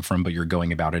you're coming from, but you're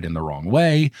going about it in the wrong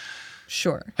way.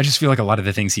 Sure. I just feel like a lot of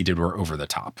the things he did were over the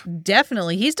top.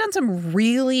 Definitely. He's done some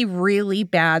really, really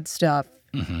bad stuff.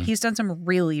 Mm-hmm. He's done some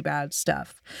really bad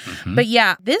stuff. Mm-hmm. But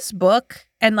yeah, this book,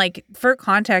 and like for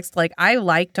context, like I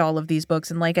liked all of these books.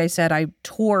 And like I said, I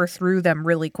tore through them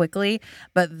really quickly.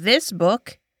 But this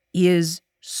book is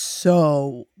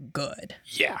so good.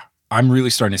 Yeah. I'm really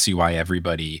starting to see why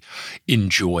everybody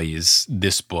enjoys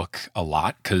this book a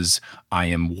lot, because I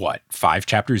am, 5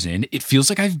 chapters in? It feels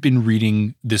like I've been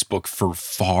reading this book for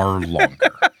far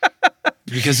longer.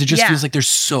 Because it just feels like there's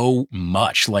so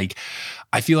much. Like,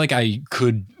 I feel like I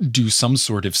could do some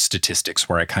sort of statistics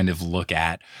where I kind of look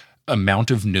at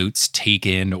amount of notes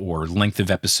taken or length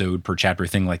of episode per chapter,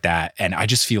 thing like that. And I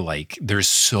just feel like there's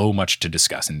so much to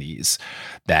discuss in these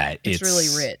that it's really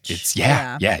rich. It's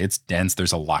it's dense.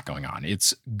 There's a lot going on.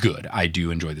 It's good. I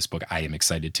do enjoy this book. I am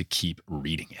excited to keep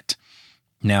reading it.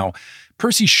 Now,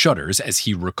 Percy shudders as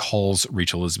he recalls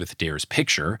Rachel Elizabeth Dare's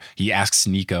picture. He asks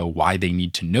Nico why they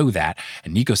need to know that,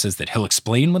 and Nico says that he'll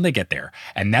explain when they get there.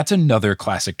 And that's another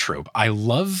classic trope. I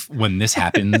love when this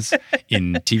happens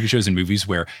in TV shows and movies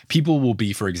where people will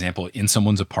be, for example, in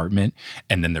someone's apartment,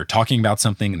 and then they're talking about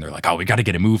something, and they're like, oh, we got to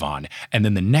get a move on. And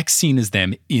then the next scene is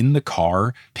them in the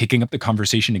car, picking up the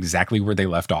conversation exactly where they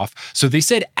left off. So they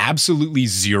said absolutely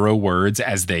 0 words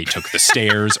as they took the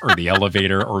stairs or the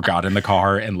elevator or got in the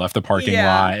car and left the parking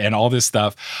lot and all this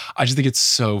stuff. I just think it's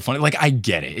so funny. Like, I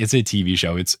get it. It's a TV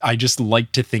show. I just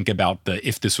like to think about the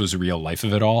if this was real life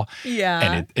of it all. Yeah.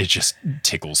 And it just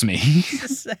tickles me.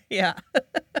 Yeah.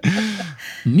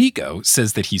 Nico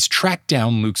says that he's tracked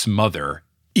down Luke's mother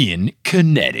in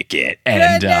Connecticut.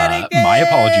 And my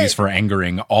apologies for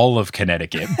angering all of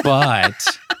Connecticut, but...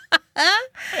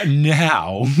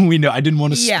 Now we know. I didn't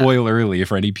want to spoil early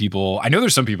for any people. I know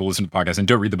there's some people listening to podcasts and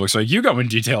don't read the book, so you go in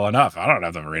detail enough. I don't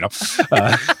have to read them.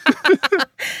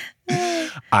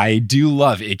 I do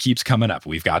love it. Keeps coming up.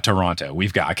 We've got Toronto,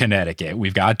 we've got Connecticut,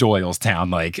 we've got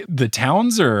Doylestown. Like, the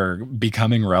towns are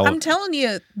becoming relevant. I'm telling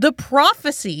you, the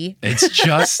prophecy.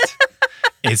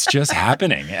 It's just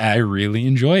happening. I really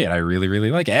enjoy it. I really, really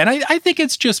like it. And I think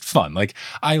it's just fun. Like,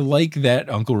 I like that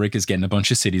Uncle Rick is getting a bunch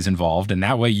of cities involved. And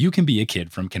that way you can be a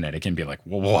kid from Connecticut and be like,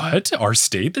 what? Our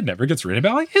state that never gets written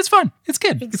about? Like, it's fun. It's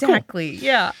good. Exactly. It's cool.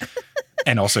 Yeah.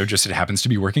 And also just it happens to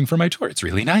be working for my tour. It's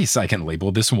really nice. I can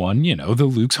label this one, the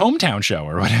Luke's hometown show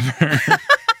or whatever.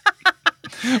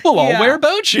 We'll all wear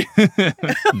boat shoes.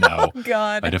 No. Oh,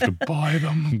 God. I'd have to buy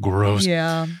them. Gross.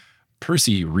 Yeah.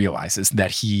 Percy realizes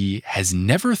that he has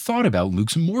never thought about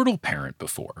Luke's mortal parent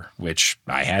before, which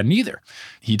I hadn't either.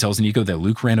 He tells Nico that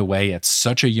Luke ran away at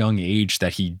such a young age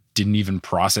that he didn't even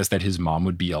process that his mom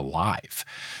would be alive.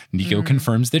 Nico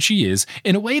confirms that she is,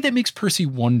 in a way that makes Percy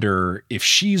wonder if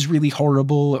she's really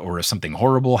horrible or if something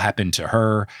horrible happened to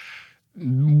her.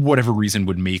 Whatever reason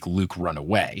would make Luke run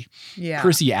away. Yeah.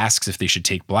 Percy asks if they should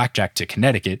take Blackjack to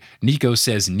Connecticut. Nico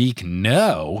says Neek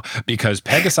no, because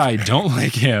Pegasi don't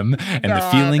like him, and the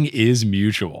feeling is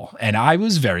mutual. And I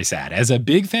was very sad. As a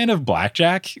big fan of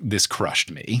Blackjack, this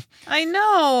crushed me. I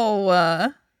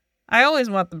know. I always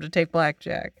want them to take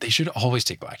Blackjack. They should always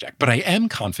take Blackjack. But I am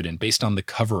confident, based on the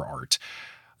cover art,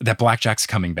 that Blackjack's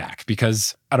coming back,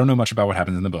 because I don't know much about what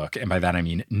happens in the book, and by that I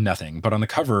mean nothing. But on the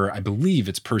cover, I believe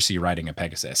it's Percy riding a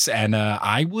Pegasus, and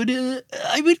I would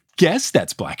guess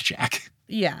that's Blackjack.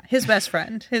 Yeah, his best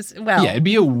friend. Yeah, it'd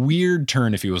be a weird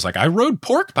turn if he was like, I rode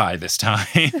pork pie this time.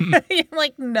 You're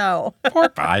like, no.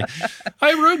 Pork pie.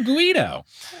 I rode Guido.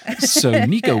 So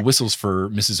Nico whistles for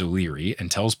Mrs. O'Leary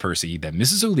and tells Percy that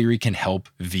Mrs. O'Leary can help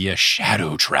via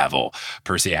shadow travel.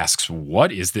 Percy asks,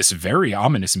 what is this very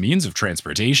ominous means of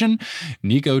transportation?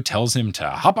 Nico tells him to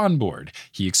hop on board.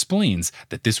 He explains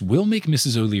that this will make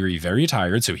Mrs. O'Leary very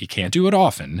tired, so he can't do it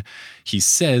often. He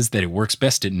says that it works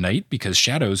best at night because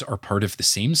shadows are part of the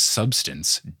same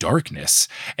substance, darkness,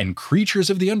 and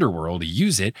creatures of the underworld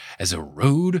use it as a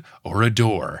road or a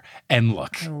door. And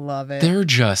look, I love it. They're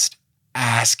just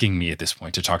asking me at this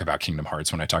point to talk about Kingdom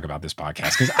Hearts when I talk about this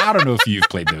podcast, because I don't know if you've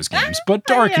played those games, but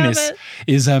darkness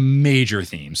is a major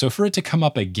theme. So for it to come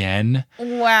up again,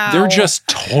 wow, they're just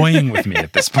toying with me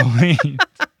at this point.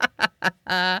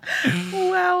 Wow.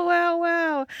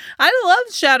 I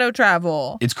love shadow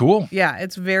travel. It's cool. Yeah,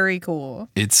 it's very cool.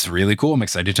 It's really cool. I'm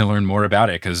excited to learn more about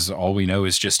it because all we know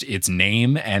is just its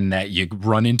name and that you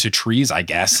run into trees, I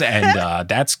guess. And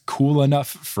that's cool enough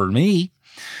for me.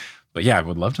 But yeah, I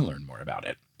would love to learn more about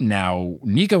it. Now,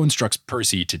 Nico instructs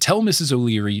Percy to tell Mrs.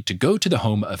 O'Leary to go to the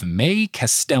home of May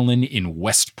Castellan in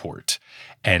Westport.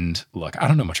 And look, I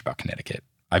don't know much about Connecticut.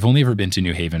 I've only ever been to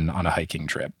New Haven on a hiking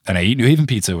trip. And I eat New Haven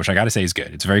pizza, which I got to say is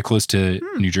good. It's very close to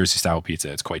New Jersey style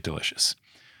pizza. It's quite delicious.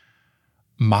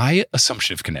 My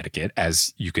assumption of Connecticut,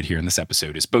 as you could hear in this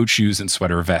episode, is boat shoes and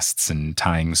sweater vests and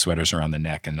tying sweaters around the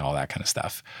neck and all that kind of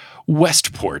stuff.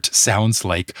 Westport sounds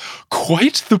like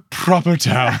quite the proper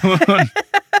town.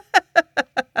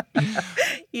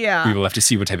 Yeah. We will have to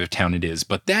see what type of town it is,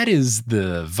 but that is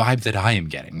the vibe that I am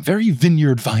getting. Very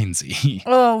Vineyard Vinesy.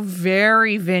 Oh,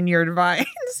 very Vineyard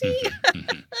Vinesy.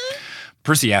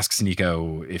 Percy asks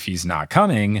Nico if he's not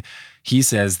coming. He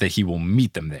says that he will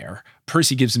meet them there.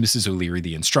 Percy gives Mrs. O'Leary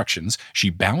the instructions.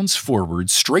 She bounds forward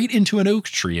straight into an oak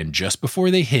tree, and just before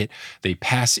they hit, they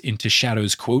pass into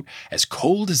shadows, quote, as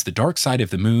cold as the dark side of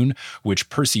the moon, which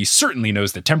Percy certainly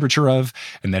knows the temperature of.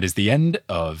 And that is the end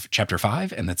of chapter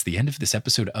 5, and that's the end of this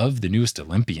episode of the newest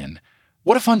Olympian.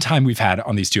 What a fun time we've had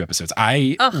on these 2 episodes.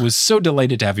 I was so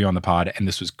delighted to have you on the pod, and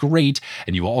this was great.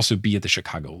 And you will also be at the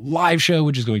Chicago live show,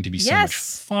 which is going to be so much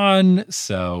fun.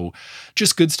 So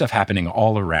just good stuff happening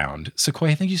all around.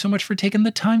 Sequoia, thank you so much for taking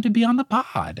the time to be on the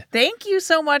pod. Thank you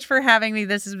so much for having me.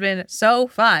 This has been so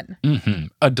fun.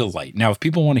 A delight. Now, if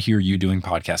people want to hear you doing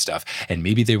podcast stuff, and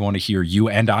maybe they want to hear you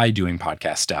and I doing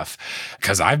podcast stuff,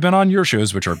 because I've been on your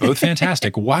shows, which are both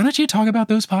fantastic, why don't you talk about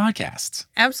those podcasts?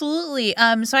 Absolutely.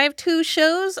 So I have 2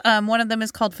 shows. One of them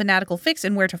is called Fanatical Fix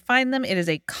and Where to Find Them. It is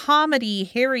a comedy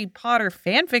Harry Potter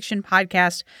fan fiction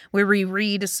podcast where we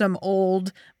read some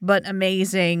old but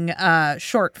amazing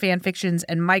short fan fictions,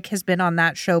 and Mike has been on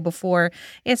that show before.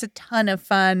 It's a ton of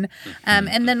fun.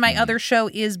 And then my other show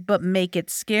is But Make It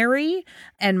Scary,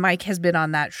 and Mike has been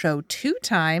on that show 2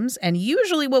 times. And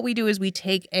usually what we do is we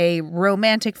take a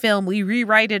romantic film, we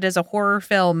rewrite it as a horror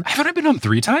film. Haven't I been on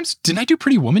 3 times? Didn't I do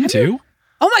Pretty Woman too?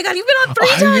 Oh my God, you've been on 3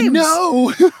 times. I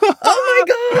know. Oh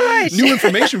my gosh. New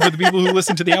information for the people who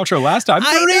listened to the outro last time.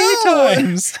 3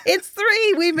 times. It's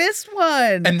 3. We missed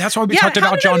one. And that's why we talked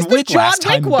about John Wick last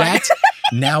time.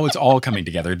 Now it's all coming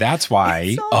together. That's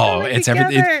why. It's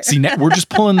everything. See, we're just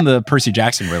pulling the Percy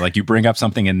Jackson where like you bring up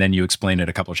something and then you explain it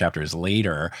a couple chapters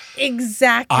later.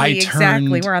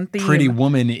 Exactly. We're on theme. Pretty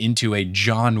Woman into a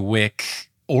John Wick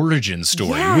origin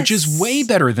story, which is way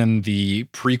better than the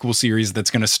prequel series that's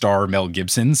going to star Mel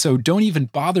Gibson. So don't even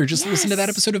bother. Just listen to that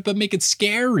episode of But Make It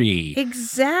Scary.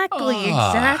 Exactly.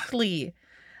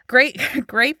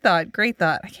 Great thought.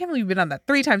 I can't believe you've been on that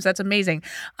 3 times. That's amazing.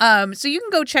 So you can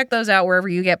go check those out wherever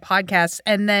you get podcasts.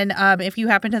 And then if you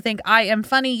happen to think I am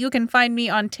funny, you can find me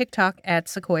on TikTok at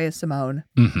Sequoia Simone.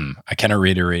 I cannot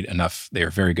reiterate enough. They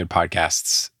are very good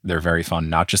podcasts. They're very fun.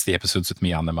 Not just the episodes with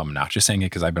me on them. I'm not just saying it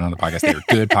because I've been on the podcast. They are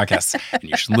good podcasts, and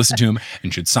you should listen to them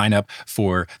and should sign up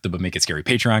for the But Make It Scary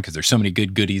Patreon because there's so many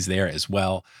good goodies there as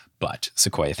well. But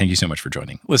Sequoia, thank you so much for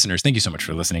joining. Listeners, thank you so much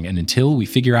for listening. And until we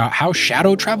figure out how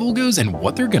shadow travel goes and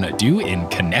what they're going to do in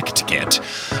Connecticut,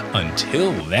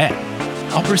 until then,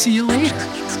 I'll see you later.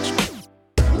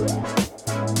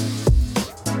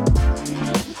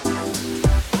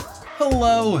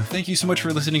 Hello. Thank you so much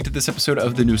for listening to this episode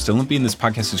of The Newest Olympian. This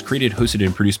podcast is created, hosted,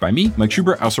 and produced by me, Mike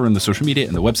Schubert. I also run the social media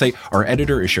and the website. Our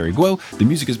editor is Sherry Guo. The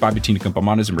music is by Bettina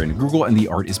Campamanes and Brandon Grugel, and the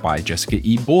art is by Jessica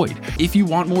E. Boyd. If you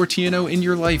want more TNO in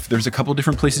your life, there's a couple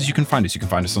different places you can find us. You can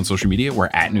find us on social media. We're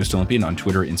at Newest Olympian on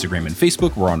Twitter, Instagram, and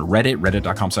Facebook. We're on Reddit,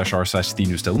 reddit.com/r/The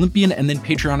Newest Olympian, and then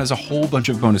Patreon has a whole bunch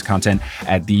of bonus content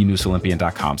at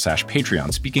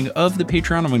thenewestolympian.com/Patreon. Speaking of the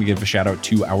Patreon, I'm going to give a shout out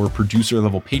to our producer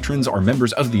level patrons, our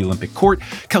members of the Olympic Court: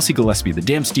 Kelsey Gillespie, the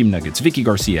Damn Steam Nuggets, Vicky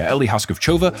Garcia, Ellie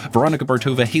Hoskovchova, Veronica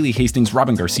Bartova, Haley Hastings,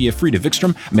 Robin Garcia, Frida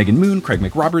Vikstrom, Megan Moon, Craig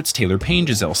McRoberts, Taylor Payne,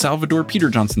 Giselle Salvador, Peter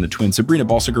Johnson the Twin, Sabrina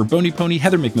Balsiger, Boney Pony,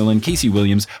 Heather McMillan, Casey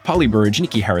Williams, Polly Burridge,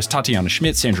 Nikki Harris, Tatiana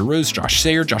Schmidt, Sandra Rose, Josh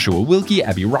Sayer, Joshua Wilkie,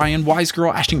 Abby Ryan, Wise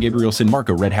Girl, Ashton Gabrielson,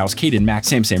 Marco Redhouse, Caden Mack,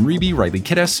 Sam Reeby, Riley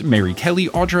Kiddes, Mary Kelly,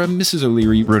 Audra, Mrs.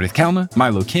 O'Leary, Rodith Kalma,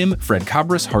 Milo Kim, Fred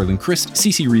Cabras, Harlan Christ,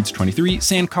 Cece Reeds 23,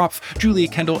 Sandkopf, Julia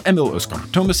Kendall, Emil Oscar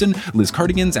Thomason, Liz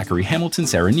Cardigan, Zachary Hamilton,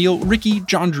 Sarah Neal, Ricky,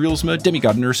 John Drielsma,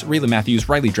 Demigod Nurse, Rayla Matthews,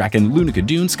 Riley Draken, Lunica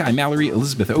Dune, Sky Mallory,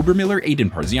 Elizabeth Obermiller,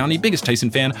 Aiden Parziani, Biggest Tyson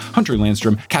Fan, Hunter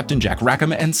Landstrom, Captain Jack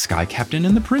Rackham, and Sky Captain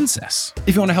and the Princess.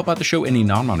 If you want to help out the show in a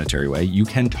non-monetary way, you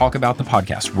can talk about the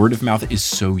podcast. Word of mouth is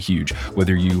so huge.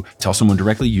 Whether you tell someone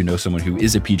directly, you know someone who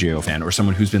is a PJO fan, or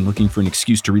someone who's been looking for an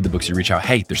excuse to read the books, you reach out,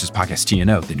 hey, there's this podcast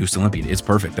TNO, The Newest Olympian. It's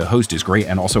perfect. The host is great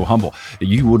and also humble.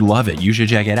 You would love it. You should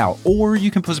check it out. Or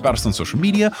you can post about us on social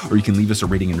media, or you can leave us a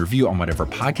rating and review on whatever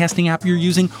podcasting app you're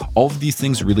using. All of these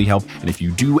things really help. And if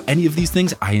you do any of these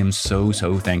things, I am so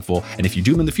thankful. And if you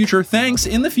do them in the future, thanks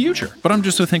in the future. But I'm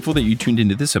just so thankful that you tuned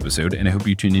into this episode, and I hope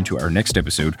you tune into our next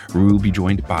episode, where we will be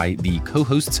joined by the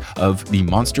co-hosts of the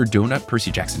Monster Donut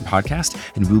Percy Jackson podcast,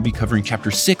 and we'll be covering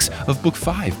chapter 6 of book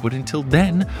 5. But until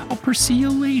then, I'll see you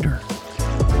later.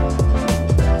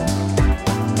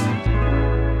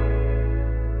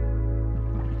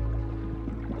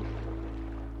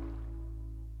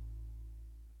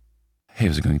 Hey,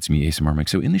 how's it going? It's me, ASMR Mike.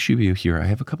 So in the studio here, I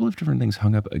have a couple of different things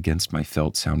hung up against my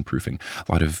felt soundproofing.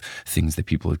 A lot of things that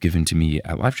people have given to me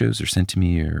at live shows or sent to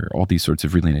me, or all these sorts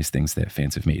of really nice things that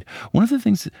fans have made. One of the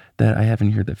things that I have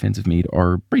in here that fans have made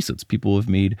are bracelets. People have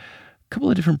made a couple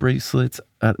of different bracelets,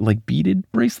 like beaded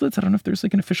bracelets. I don't know if there's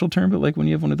like an official term, but like when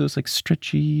you have one of those like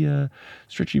stretchy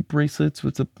bracelets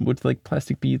with like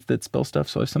plastic beads that spell stuff.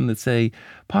 So I have some that say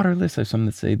Potterless. I have some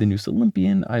that say The Newest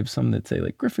Olympian. I have some that say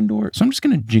like Gryffindor. So I'm just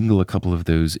going to jingle a couple of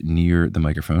those near the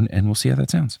microphone, and we'll see how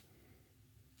that sounds.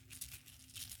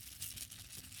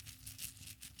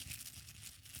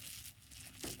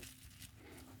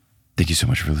 Thank you so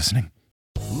much for listening.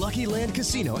 Lucky Land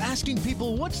Casino, asking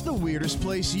people, what's the weirdest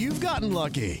place you've gotten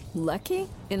lucky? Lucky?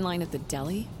 In line at the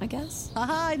deli, I guess?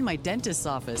 Aha, in my dentist's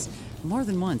office. More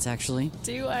than once, actually.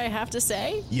 Do I have to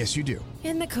say? Yes, you do.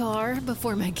 In the car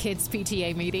before my kids'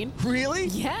 PTA meeting. Really?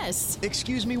 Yes.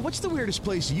 Excuse me, what's the weirdest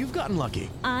place you've gotten lucky?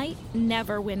 I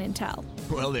never win and tell.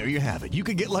 Well, there you have it. You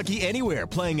can get lucky anywhere,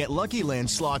 playing at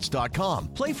LuckyLandSlots.com.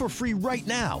 Play for free right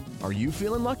now. Are you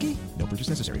feeling lucky? No purchase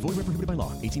necessary. Void where prohibited by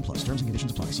law. 18+. Terms and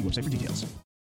conditions apply. See website for details.